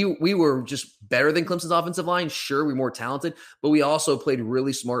we were just better than Clemson's offensive line. Sure, we were more talented, but we also played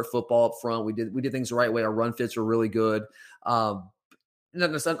really smart football up front. We did things the right way. Our run fits were really good. Not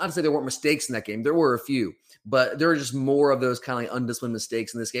to say there weren't mistakes in that game. There were a few, but there were just more of those kind of like undisciplined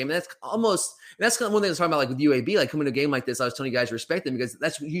mistakes in this game. And that's kind of one thing I was talking about, like with UAB, like coming to a game like this, I was telling you guys to respect them because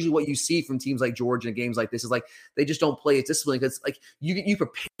that's usually what you see from teams like Georgia in games like this is like, they just don't play it disciplined because like you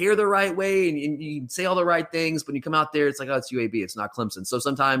prepare the right way and you say all the right things, but when you come out there, it's like, oh, it's UAB, it's not Clemson. So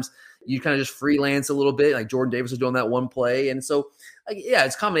sometimes you kind of just freelance a little bit. Like Jordan Davis was doing that one play. And so, yeah,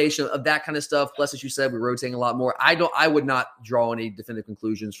 it's a combination of that kind of stuff. Plus, as you said, we're rotating a lot more. I would not draw any definitive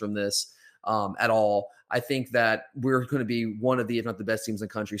conclusions from this at all. I think that we're going to be one of the, if not the best teams in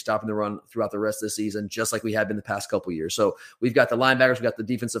the country, stopping the run throughout the rest of the season, just like we have been the past couple of years. So we've got the linebackers, we've got the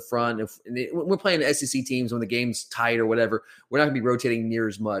defensive front. When we're playing the SEC teams, when the game's tight or whatever, we're not going to be rotating near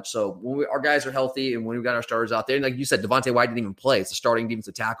as much. So when our guys are healthy and when we've got our starters out there, and like you said, Devontae White didn't even play. It's a starting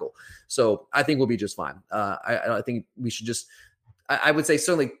defensive tackle. So I think we'll be just fine. I think we should just, I would say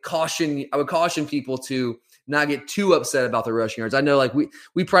certainly I would caution people to not get too upset about the rushing yards. I know like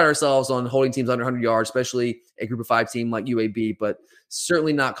we pride ourselves on holding teams under 100 yards, especially a group of 5 team like UAB, but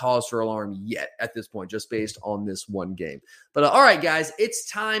certainly not cause for alarm yet at this point, just based on this one game. But all right, guys, it's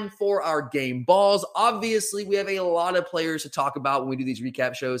time for our game balls. Obviously, we have a lot of players to talk about when we do these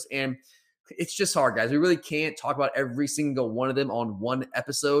recap shows, and it's just hard, guys. We really can't talk about every single one of them on one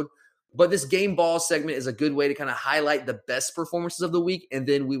episode. But this game ball segment is a good way to kind of highlight the best performances of the week, and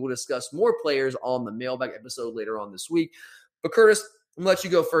then we will discuss more players on the mailbag episode later on this week. But Curtis, I'm going to let you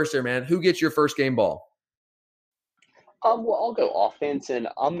go first there, man. Who gets your first game ball? Well, I'll go offense, and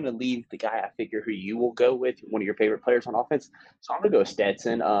I'm going to leave the guy I figure who you will go with, one of your favorite players on offense. So I'm going to go with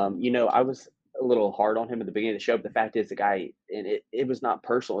Stetson. I was a little hard on him at the beginning of the show, but the fact is the guy, and it was not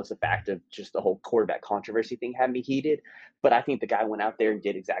personal. It's the fact of just the whole quarterback controversy thing had me heated. But I think the guy went out there and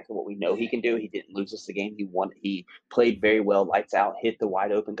did exactly what we know he can do. He didn't lose us the game. He won. He played very well, lights out, hit the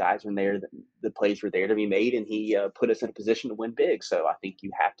wide open guys when the plays were there to be made, and he put us in a position to win big. So I think you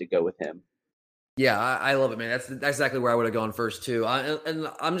have to go with him. Yeah, I love it, man. That's exactly where I would have gone first, too. And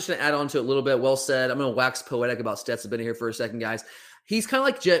I'm just going to add on to it a little bit. Well said. I'm going to wax poetic about Stetson. Been here for a second, guys. He's kind of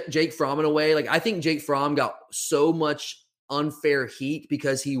like Jake Fromm in a way. Like, I think Jake Fromm got so much unfair heat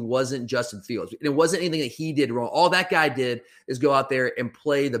because he wasn't Justin Fields. And it wasn't anything that he did wrong. All that guy did is go out there and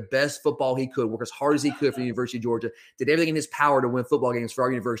play the best football he could, work as hard as he could for the University of Georgia, did everything in his power to win football games for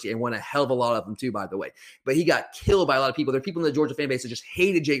our university, and won a hell of a lot of them too, by the way. But he got killed by a lot of people. There are people in the Georgia fan base that just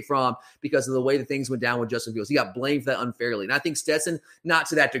hated Jake Fromm because of the way that things went down with Justin Fields. He got blamed for that unfairly. And I think Stetson, not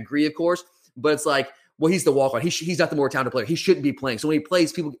to that degree, of course, but it's like, well, he's the walk-on. He's not the more talented player. He shouldn't be playing. So when he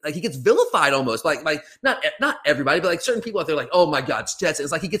plays, people like he gets vilified almost. Like not everybody, but like certain people out there, like, oh my God, Stetson.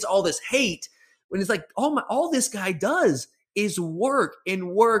 It's like he gets all this hate when it's like all this guy does is work and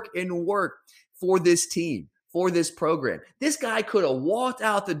work and work for this team, for this program. This guy could have walked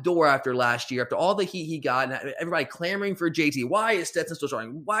out the door after last year, after all the heat he got, and everybody clamoring for JT. Why is Stetson still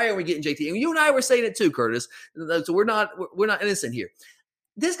starting? Why are we getting JT? And you and I were saying it too, Curtis. So we're not innocent here.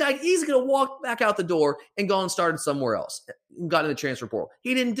 This guy, he's going to walk back out the door and go and start somewhere else. Got in the transfer portal.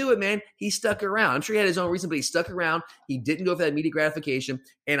 He didn't do it, man. He stuck around. I'm sure he had his own reason, but he stuck around. He didn't go for that immediate gratification,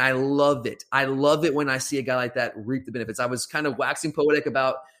 and I love it. I love it when I see a guy like that reap the benefits. I was kind of waxing poetic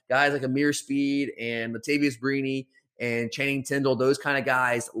about guys like Amir Speed and Latavius Brini and Channing Tindall, those kind of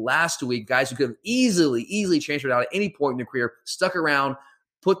guys last week, guys who could have easily transferred out at any point in their career, stuck around,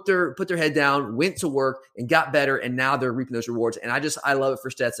 put their head down, went to work, and got better, and now they're reaping those rewards. And I love it for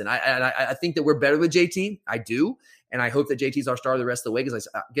Stetson. I think that we're better with JT. I do. And I hope that JT's our star the rest of the way because,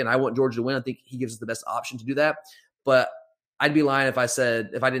 again, I want Georgia to win. I think he gives us the best option to do that. But I'd be lying if I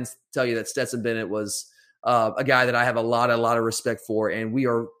didn't tell you that Stetson Bennett was a guy that I have a lot of respect for. And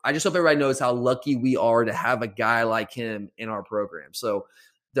I just hope everybody knows how lucky we are to have a guy like him in our program. So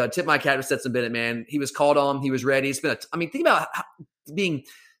tip my cap to Stetson Bennett, man. He was called on. He was ready. It's been think about being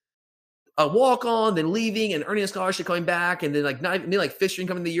a walk-on, then leaving and earning a scholarship, coming back, and then like Fisher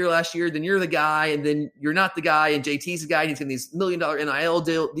coming the year last year, then you're the guy, and then you're not the guy, and JT's the guy, and he's getting these $1 million NIL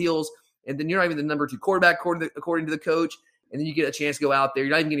deals, and then you're not even the number 2 quarterback according to the coach, and then you get a chance to go out there.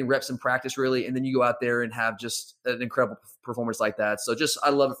 You're not even getting reps in practice, really, and then you go out there and have just an incredible performance like that. So I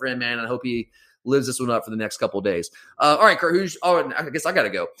love it for him, man, and I hope he lives this one up for the next couple of days. All right, Kurt, I guess I got to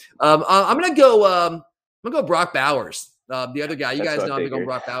go. I'm going to go Brock Bowers. The other guy, you guys know I'm big on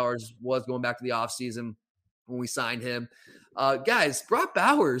Brock Bowers, was going back to the offseason when we signed him. Guys, Brock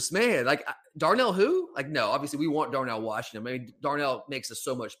Bowers, man, like Darnell who? Like, no, obviously we want Darnell Washington. I mean, Darnell makes us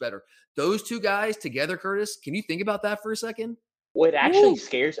so much better. Those two guys together, Curtis, can you think about that for a second? Well, it actually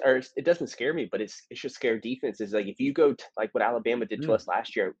scares, or it doesn't scare me, but it should scare defenses. Like if you go to, like what Alabama did to us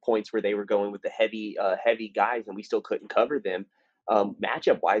last year, points where they were going with the heavy guys and we still couldn't cover them.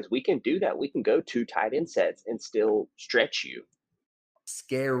 Matchup wise, we can do that. We can go 2 tight end sets and still stretch you.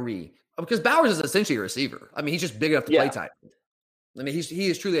 Scary, because Bowers is essentially a receiver. I mean, he's just big enough to play tight end. I mean, he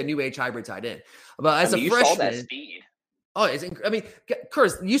is truly a new age hybrid tight end. But as a freshman, saw that speed.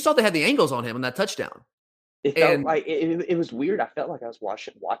 Curtis, you saw they had the angles on him on that touchdown. It felt like it was weird. I felt like I was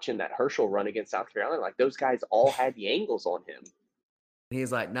watching that Herschel run against South Carolina. Like those guys all had the angles on him.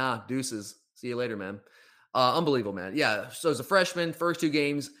 He's like, nah, deuces. See you later, man. Unbelievable, man. Yeah. So as a freshman, first 2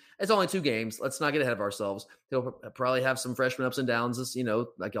 games, it's only 2 games. Let's not get ahead of ourselves. He'll probably have some freshman ups and downs,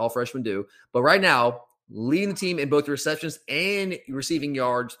 like all freshmen do. But right now, leading the team in both receptions and receiving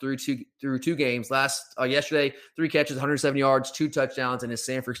yards through two games. Yesterday, 3 catches, 107 yards, 2 touchdowns in his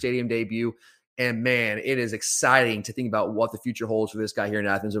Sanford Stadium debut. And man, it is exciting to think about what the future holds for this guy here in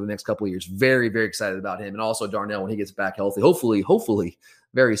Athens over the next couple of years. Very, very excited about him. And also Darnell when he gets back healthy. Hopefully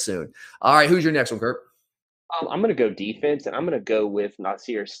very soon. All right. Who's your next one, Kurt? I'm going to go defense, and I'm going to go with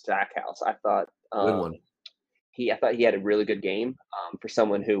Nasir Stackhouse. I thought good one. I thought he had a really good game for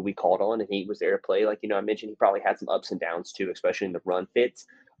someone who we called on, and he was there to play. Like, I mentioned he probably had some ups and downs too, especially in the run fits.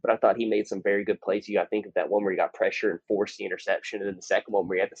 But I thought he made some very good plays. You got to think of that one where he got pressure and forced the interception, and then the second one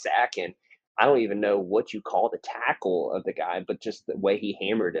where he had the sack. And I don't even know what you call the tackle of the guy, but just the way he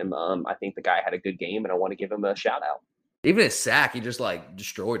hammered him. I think the guy had a good game, and I want to give him a shout out. Even his sack, he just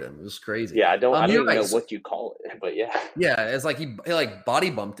destroyed him. It was crazy. Yeah, I don't even know what you call it, but yeah. Yeah, it's like he body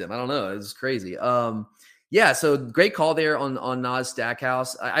bumped him. I don't know. It was crazy. Yeah, so great call there on Nas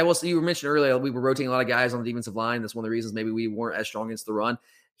Stackhouse. I will say, you were mentioned earlier, we were rotating a lot of guys on the defensive line. That's one of the reasons maybe we weren't as strong against the run.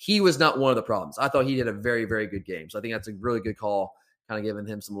 He was not one of the problems. I thought he did a very, very good game. So I think that's a really good call, kind of giving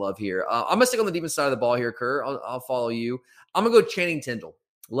him some love here. I'm going to stick on the defense side of the ball here, Kerr. I'll follow you. I'm going to go Channing Tindall.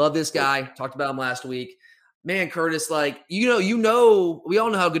 Love this guy. Talked about him last week. Man, Curtis, we all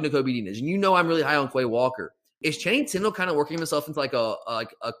know how good Nakobe Dean is, and I'm really high on Quay Walker. Is Channing Tindall kind of working himself into like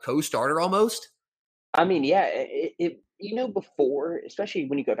a co-starter almost? I mean, yeah, before, especially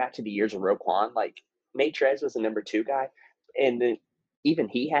when you go back to the years of Roquan, like Nate Trez was the number 2 guy, and then even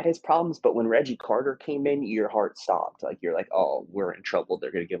he had his problems. But when Reggie Carter came in, your heart stopped. Like you're like, oh, we're in trouble.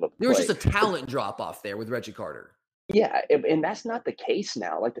 They're going to give up. There was just a talent drop off there with Reggie Carter. Yeah, and that's not the case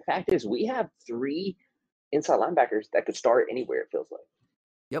now. Like the fact is, we have 3 inside linebackers that could start anywhere, it feels like.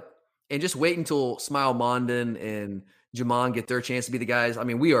 Yep. And just wait until Smile Mondon and Jamon get their chance to be the guys. I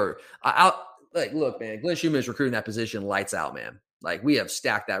mean, we are look, man, Glenn Schumann is recruiting that position lights out, man. Like we have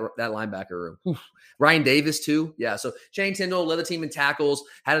stacked that linebacker room. Oof. Ryan Davis too. Yeah. So Channing Tindall led the team in tackles,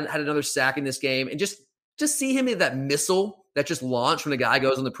 had another sack in this game, and just see him in that missile that just launched when the guy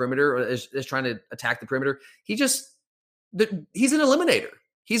goes on the perimeter or is trying to attack the perimeter. He's an eliminator.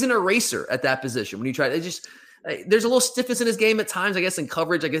 He's an eraser at that position. When you try, there's a little stiffness in his game at times, I guess, in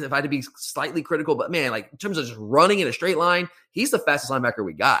coverage. I guess if I had to be slightly critical, but man, like in terms of just running in a straight line, he's the fastest linebacker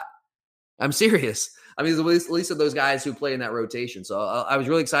we got. I'm serious. I mean, at least of those guys who play in that rotation. So I was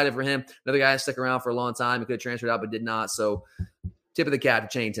really excited for him. Another guy stuck around for a long time. He could have transferred out, but did not. So tip of the cap to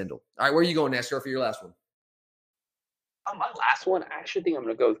Channing Tindall. All right, where are you going next, for your last one? My last one, I actually think I'm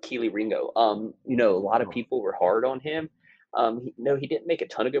going to go with Kelee Ringo. A lot of people were hard on him. He didn't make a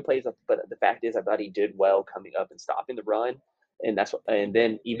ton of good plays, but the fact is I thought he did well coming up and stopping the run. And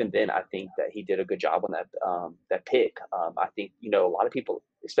then even then, I think that he did a good job on that pick. I think, a lot of people,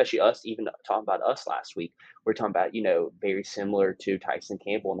 especially us, even talking about us last week, we're talking about, very similar to Tyson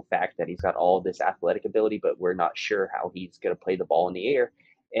Campbell and the fact that he's got all this athletic ability, but we're not sure how he's going to play the ball in the air.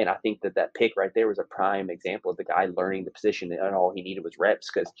 And I think that pick right there was a prime example of the guy learning the position, and all he needed was reps,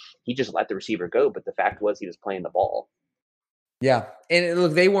 because he just let the receiver go. But the fact was he was playing the ball. Yeah, and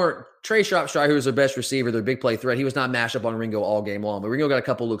look, they weren't – Trey Shropshire, who was their best receiver, their big play threat, he was not mashed up on Ringo all game long, but Ringo got a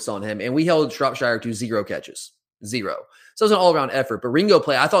couple looks on him, and we held Shropshire to 0 catches. 0. So it was an all-around effort. But Ringo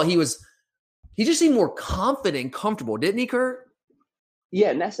play, I thought he just seemed more confident and comfortable, didn't he, Kurt?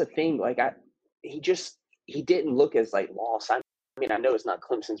 Yeah, and that's the thing. Like, he didn't look as, lost. I mean, I know it's not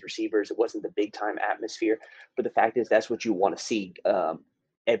Clemson's receivers. It wasn't the big-time atmosphere. But the fact is, that's what you want to see.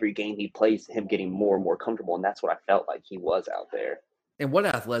 Every game he plays, him getting more and more comfortable, and that's what I felt like he was out there. And what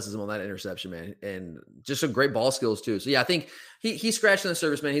athleticism on that interception, man, and just some great ball skills too. So yeah, I think he's scratching the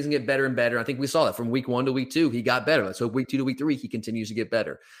surface, man. He's gonna get better and better. I think we saw that from week 1 to week 2. He got better. Let's hope week 2 to week 3 he continues to get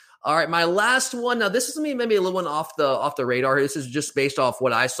better. All right, my last one. Now this is maybe a little one off the radar. This is just based off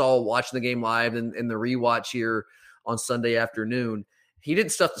what I saw watching the game live and the rewatch here on Sunday afternoon. He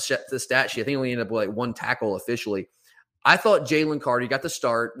didn't stuff the stat sheet. I think he only ended up with 1 tackle officially. I thought Jalen Carter, he got the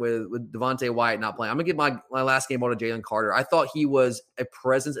start with Devontae Wyatt not playing. I'm going to give my last game ball to Jalen Carter. I thought he was a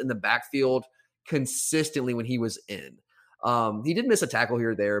presence in the backfield consistently when he was in. He did miss a tackle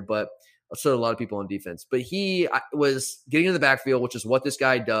here or there, but so did a lot of people on defense. But he was getting in the backfield, which is what this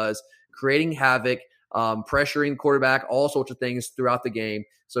guy does, creating havoc, pressuring quarterback, all sorts of things throughout the game.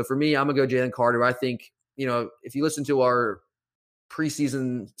 So for me, I'm going to go Jalen Carter. I think, if you listen to our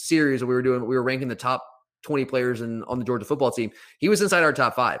preseason series that we were ranking the top 20 players on the Georgia football team, he was inside our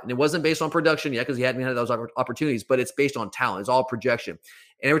top 5. And it wasn't based on production yet because he hadn't had those opportunities, but it's based on talent. It's all projection.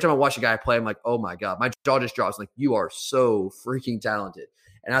 And every time I watch a guy play, I'm like, oh my God, my jaw just drops. I'm like, you are so freaking talented.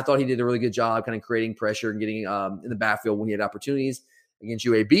 And I thought he did a really good job kind of creating pressure and getting in the backfield when he had opportunities against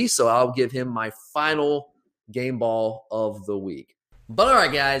UAB. So I'll give him my final game ball of the week. But all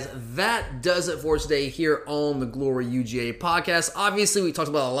right, guys, that does it for today here on the Glory UGA podcast. Obviously, we talked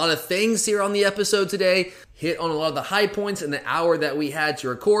about a lot of things here on the episode today, hit on a lot of the high points in the hour that we had to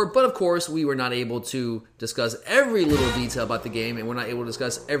record. But of course, we were not able to discuss every little detail about the game, and we're not able to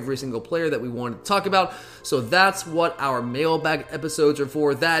discuss every single player that we wanted to talk about. So that's what our mailbag episodes are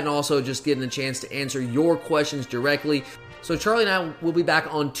for. That and also just getting a chance to answer your questions directly. So Charlie and I will be back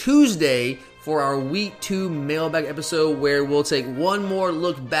on Tuesday for our Week 2 mailbag episode, where we'll take one more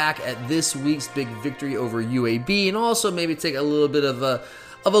look back at this week's big victory over UAB, and also maybe take a little bit of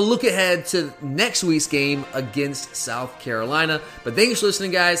a look ahead to next week's game against South Carolina. But thanks for listening,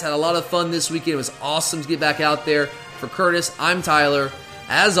 guys. Had a lot of fun this weekend. It was awesome to get back out there. For Curtis, I'm Tyler.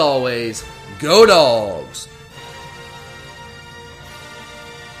 As always, go Dogs!